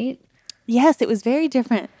 right? Yes, it was very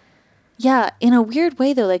different. Yeah, in a weird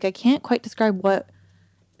way, though. Like, I can't quite describe what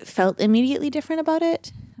felt immediately different about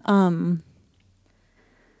it.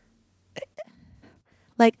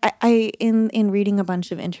 Like, I in reading a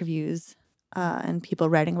bunch of interviews and people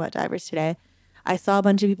writing about Divers today, I saw a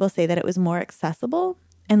bunch of people say that it was more accessible.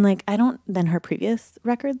 And, like, than her previous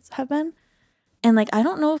records have been. And, like, I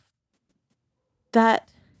don't know if that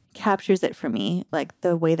captures it for me, like,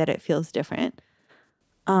 the way that it feels different.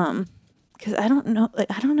 Because I don't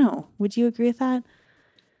know. Would you agree with that?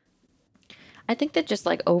 I think that just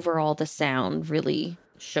like overall the sound really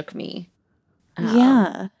shook me.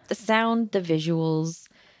 Yeah. The sound, the visuals.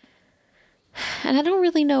 And I don't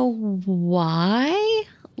really know why.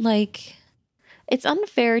 Like, it's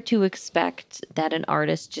unfair to expect that an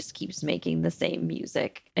artist just keeps making the same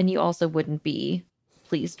music. And you also wouldn't be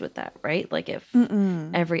pleased with that, right? Like, if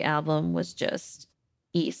every album was just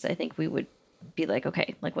East, I think we would be like,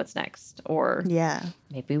 okay, like, what's next? Or Yeah.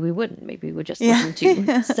 maybe we wouldn't. Maybe we would just Yeah. listen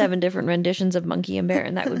to 7 different renditions of Monkey and Bear,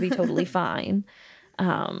 and that would be totally fine.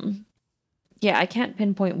 Yeah, I can't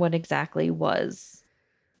pinpoint what exactly was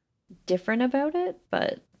different about it,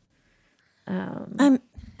 but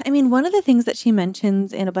I mean, one of the things that she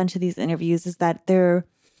mentions in a bunch of these interviews is that the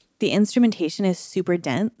instrumentation is super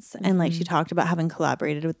dense, and like she talked about having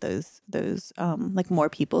collaborated with those like more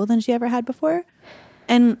people than she ever had before.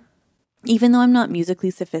 And even though I'm not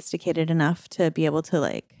musically sophisticated enough to be able to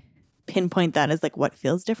like pinpoint that as like what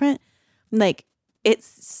feels different, like it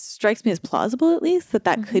strikes me as plausible at least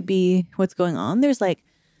that could be what's going on. There's like,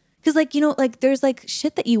 because like, you know, like there's like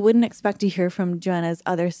shit that you wouldn't expect to hear from Joanna's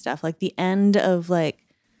other stuff, like the end of like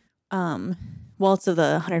Waltz of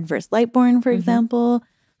the 101st Lightborn, for example.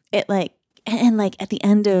 It like, and like at the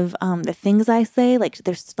end of The Things I Say, like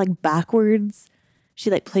there's like backwards, she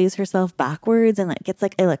like plays herself backwards and like gets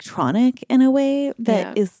like electronic in a way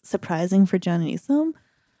that is surprising for Joanna Newsom.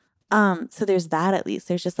 So there's that. At least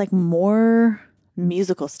there's just like more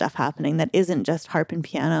musical stuff happening that isn't just harp and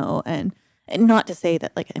piano. And not to say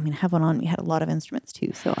that, like, I mean, Have One On Me had a lot of instruments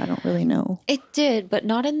too, so I don't really know. it did, but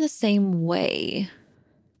not in the same way.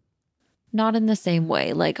 Not in the same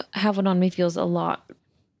way. Like, Have One On Me feels a lot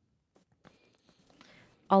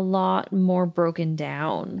more broken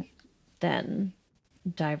down than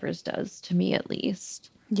Divers does, to me at least.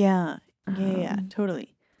 Yeah. Yeah,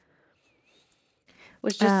 totally.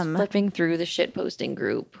 Was just Um, flipping through the shit posting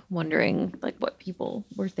group, wondering like what people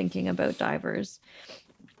were thinking about Divers.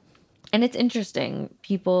 And it's interesting.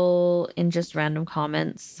 People in just random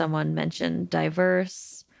comments, someone mentioned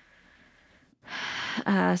Diverse.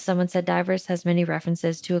 Someone said Divers has many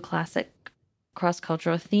references to a classic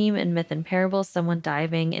cross-cultural theme in myth and parable, someone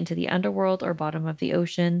diving into the underworld or bottom of the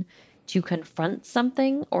ocean to confront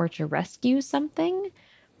something or to rescue something.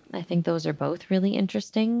 I think those are both really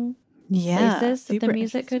interesting yeah. places that the Super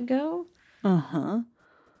music could go. Uh-huh.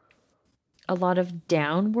 A lot of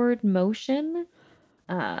downward motion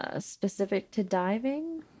specific to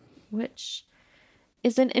diving, which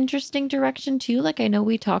is an interesting direction too. Like I know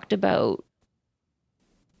we talked about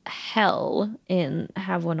hell in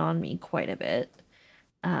Have One on Me quite a bit.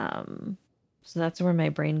 So that's where my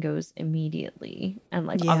brain goes immediately. And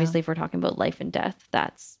like Yeah. obviously if we're talking about life and death,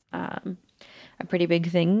 that's a pretty big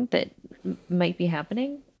thing that might be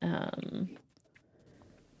happening.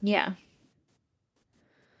 Yeah.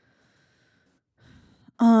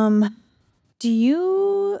 Do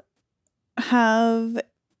you have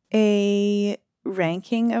a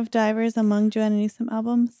ranking of Divers among Joanna Newsom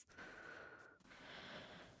albums?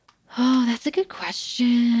 Oh, that's a good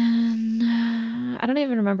question. I don't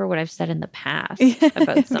even remember what I've said in the past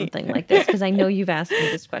about something like this because I know you've asked me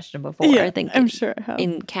this question before. Yeah, I think I'm sure I have.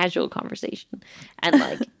 in casual conversation and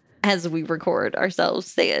like as we record ourselves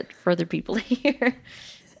say it for other people to hear.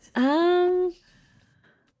 I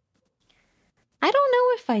don't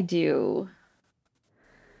know if I do.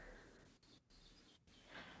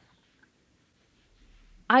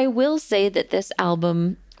 I will say that this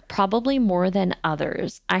album, probably more than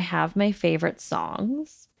others, I have my favorite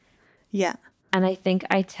songs. Yeah. And I think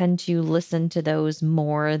I tend to listen to those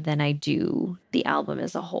more than I do the album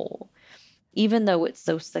as a whole. Even though it's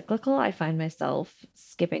so cyclical, I find myself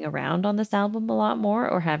skipping around on this album a lot more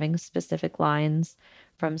or having specific lines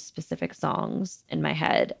from specific songs in my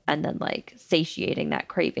head and then like satiating that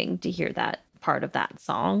craving to hear that part of that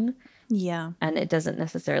song. Yeah. And it doesn't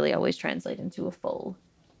necessarily always translate into a full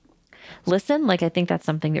listen. Like I think that's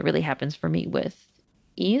something that really happens for me with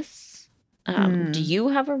East. Do you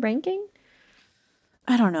have a ranking?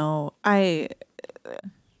 I don't know.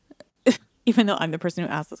 Even though I'm the person who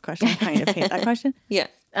asked this question, I kind of hate that question. Yeah.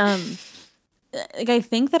 Like I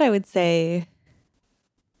think that I would say,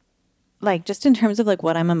 like, just in terms of like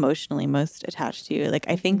what I'm emotionally most attached to, like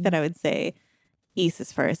I think that I would say East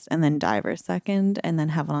is first, and then Divers second, and then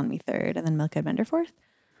Have One on Me third, and then Milk I'd Bender fourth.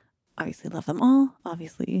 Obviously love them all.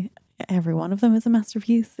 Obviously every one of them is a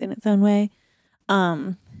masterpiece in its own way.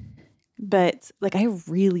 But like I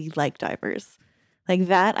really like Divers. Like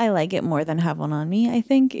that I like it more than Have One on Me, I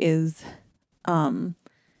think is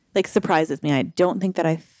like surprises me. I don't think that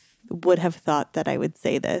I would have thought that I would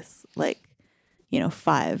say this like,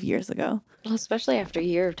 5 years ago. Well, especially after a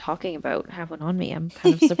year of talking about Have One on Me, I'm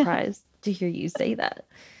kind of surprised to hear you say that.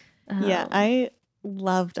 Yeah, I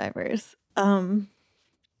love Divers.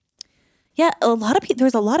 Yeah, a lot of people.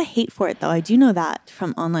 There's a lot of hate for it, though. I do know that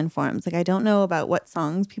from online forums. Like, I don't know about what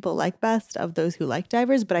songs people like best of those who like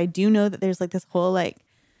Divers, but I do know that there's like this whole like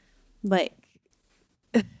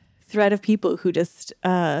thread of people who just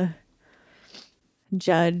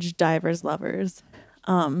judge Divers lovers.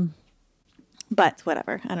 But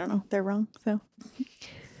whatever. I don't know. They're wrong. So.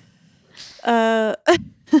 I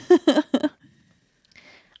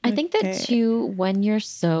think that too, when you're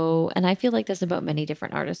so, and I feel like this about many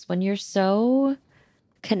different artists, when you're so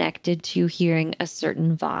connected to hearing a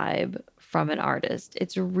certain vibe from an artist,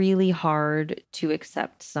 it's really hard to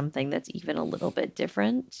accept something that's even a little bit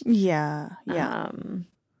different. Yeah. Yeah.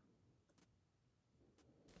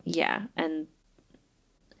 Yeah. And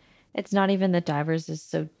it's not even that Divers is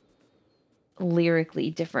so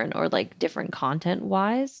lyrically different or like different content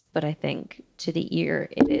wise, but I think to the ear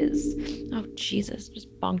it is, oh Jesus,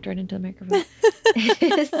 just bonked right into the microphone.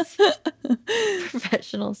 It's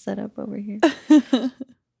professional setup over here.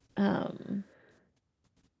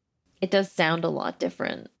 It does sound a lot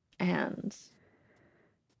different, and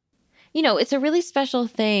it's a really special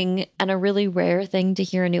thing and a really rare thing to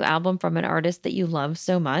hear a new album from an artist that you love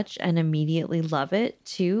so much and immediately love it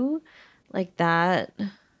too. Like that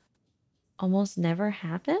almost never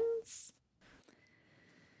happens.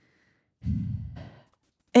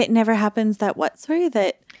 It never happens that what? Sorry,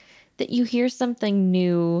 that you hear something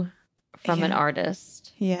new from an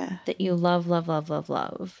artist yeah. that you love, love, love, love,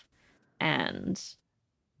 love. And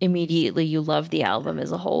immediately you love the album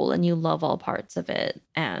as a whole and you love all parts of it.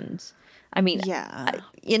 And I mean, Yeah.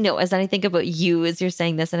 as I think about you as you're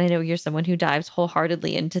saying this, and I know you're someone who dives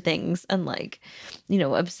wholeheartedly into things and like,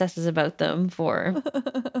 obsesses about them for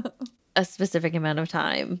a specific amount of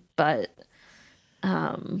time. But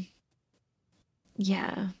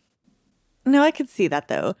yeah. No, I could see that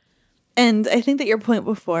though. And I think that your point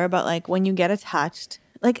before about like when you get attached,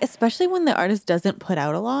 like especially when the artist doesn't put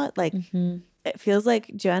out a lot, like it feels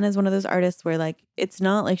like Jen is one of those artists where like it's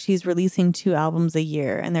not like she's releasing 2 albums a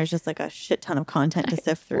year and there's just like a shit ton of content to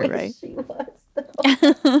sift through, right? She was,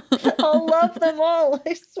 though. I'll love them all,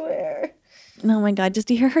 I swear. Oh my God, just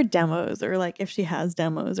to hear her demos or like if she has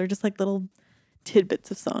demos or just like little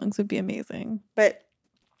tidbits of songs would be amazing. But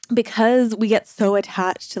because we get so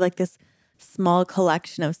attached to like this small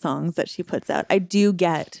collection of songs that she puts out, I do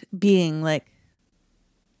get being like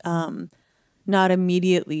not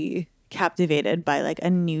immediately captivated by like a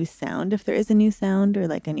new sound if there is a new sound or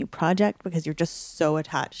like a new project because you're just so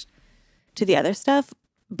attached to the other stuff.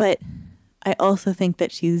 But I also think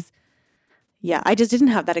that I just didn't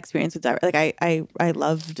have that experience with that. Like I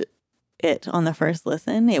loved it on the first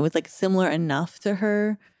listen. It was like similar enough to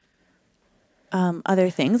her other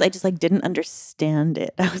things. I just like didn't understand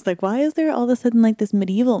it. I was like, why is there all of a sudden like this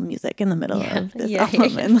medieval music in the middle of this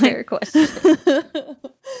album? And, like, fair question.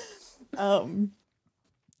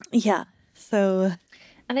 Yeah. So,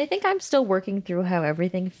 and I think I'm still working through how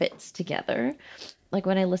everything fits together. Like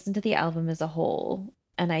when I listen to the album as a whole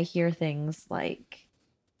and I hear things like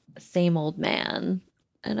Same Old Man,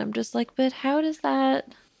 and I'm just like, but how does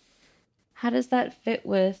that fit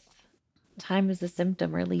with Time is a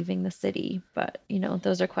Symptom or Leaving the City? But,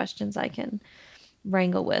 those are questions I can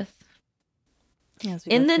wrangle with.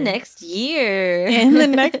 In the next year. In the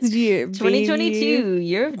next year. 2022,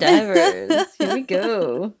 Year of Divers. Here we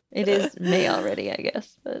go. It is May already, I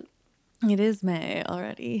guess, but it is May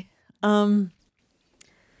already. Yeah,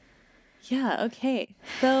 okay.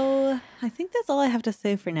 So I think that's all I have to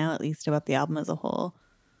say for now, at least about the album as a whole.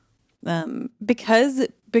 Because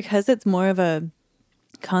it's more of a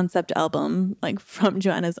concept album, like from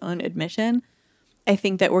Joanna's own admission, I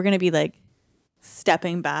think that we're going to be like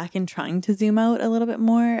stepping back and trying to zoom out a little bit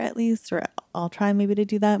more, at least, or I'll try maybe to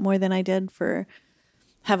do that more than I did for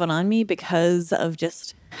Heaven on Me, because of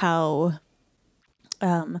just how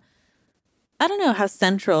I don't know, how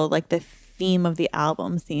central like the theme of the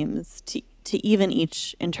album seems to even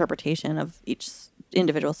each interpretation of each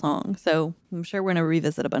individual song. So I'm sure we're going to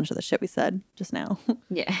revisit a bunch of the shit we said just now.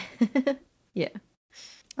 Yeah. Yeah.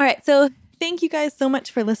 All right. So thank you guys so much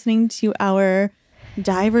for listening to our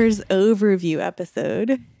Divers overview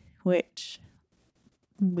episode, which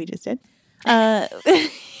we just did. You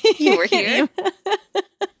were here.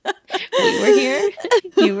 We were here.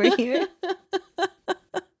 You were here.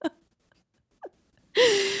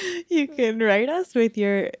 You can write us with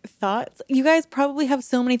your thoughts. You guys probably have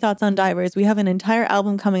so many thoughts on Divers. We have an entire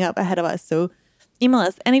album coming up ahead of us. So email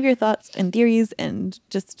us any of your thoughts and theories and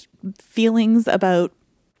just feelings about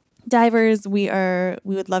Divers. We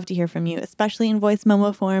would love to hear from you, especially in voice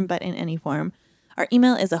memo form, but in any form. Our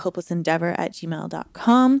email is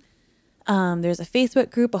ahopelessendeavor@gmail.com. There's a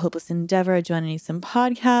Facebook group, A Hopeless Endeavor, a Joanna Newsom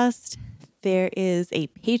podcast. There is a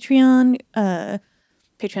Patreon,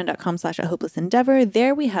 patreon.com/ahopelessendeavor.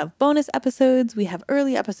 There we have bonus episodes. We have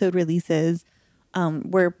early episode releases.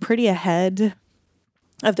 We're pretty ahead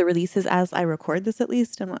of the releases as I record this, at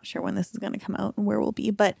least. I'm not sure when this is going to come out and where we'll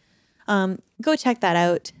be, but go check that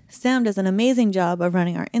out. Sam does an amazing job of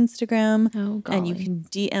running our Instagram. Oh, golly. And you can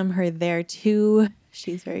DM her there too.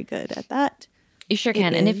 She's very good at that. You sure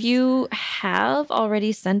can. And if you have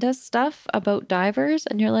already sent us stuff about Divers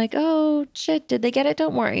and you're like, oh, shit, did they get it?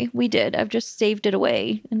 Don't worry. We did. I've just saved it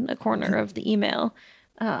away in a corner of the email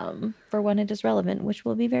for when it is relevant, which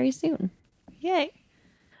will be very soon. Yay.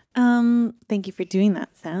 Thank you for doing that,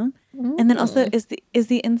 Sam. And then also, is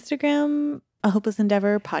the Instagram A Hopeless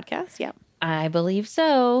Endeavor podcast? Yeah. I believe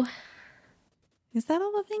so. Is that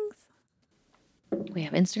all the things? We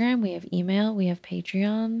have Instagram, we have email, we have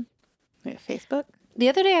Patreon. We have Facebook. The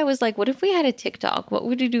other day I was like, what if we had a TikTok? What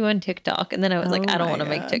would you do on TikTok? And then I was like, I don't want to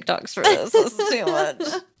make TikToks for this. This is too much.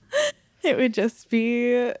 It would just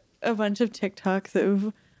be a bunch of TikToks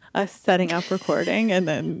of us setting up recording and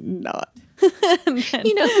then not. And then,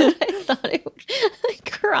 you know what I thought? It would,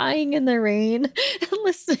 like crying in the rain and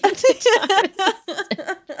listening to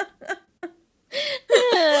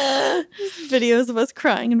videos of us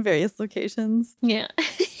crying in various locations. Yeah.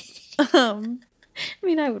 I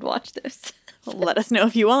mean, I would watch this. Let us know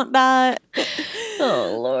if you want that.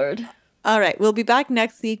 Oh, Lord. All right. We'll be back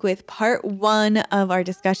next week with part 1 of our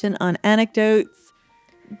discussion on anecdotes.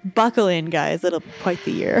 buckle in, guys. It'll be quite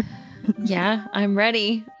the year. Yeah, I'm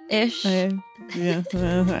ready ish. I'm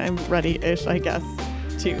ready-ish, I guess,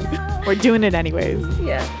 too. We're doing it anyways.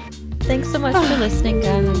 Yeah. Thanks so much for listening,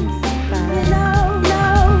 guys. You know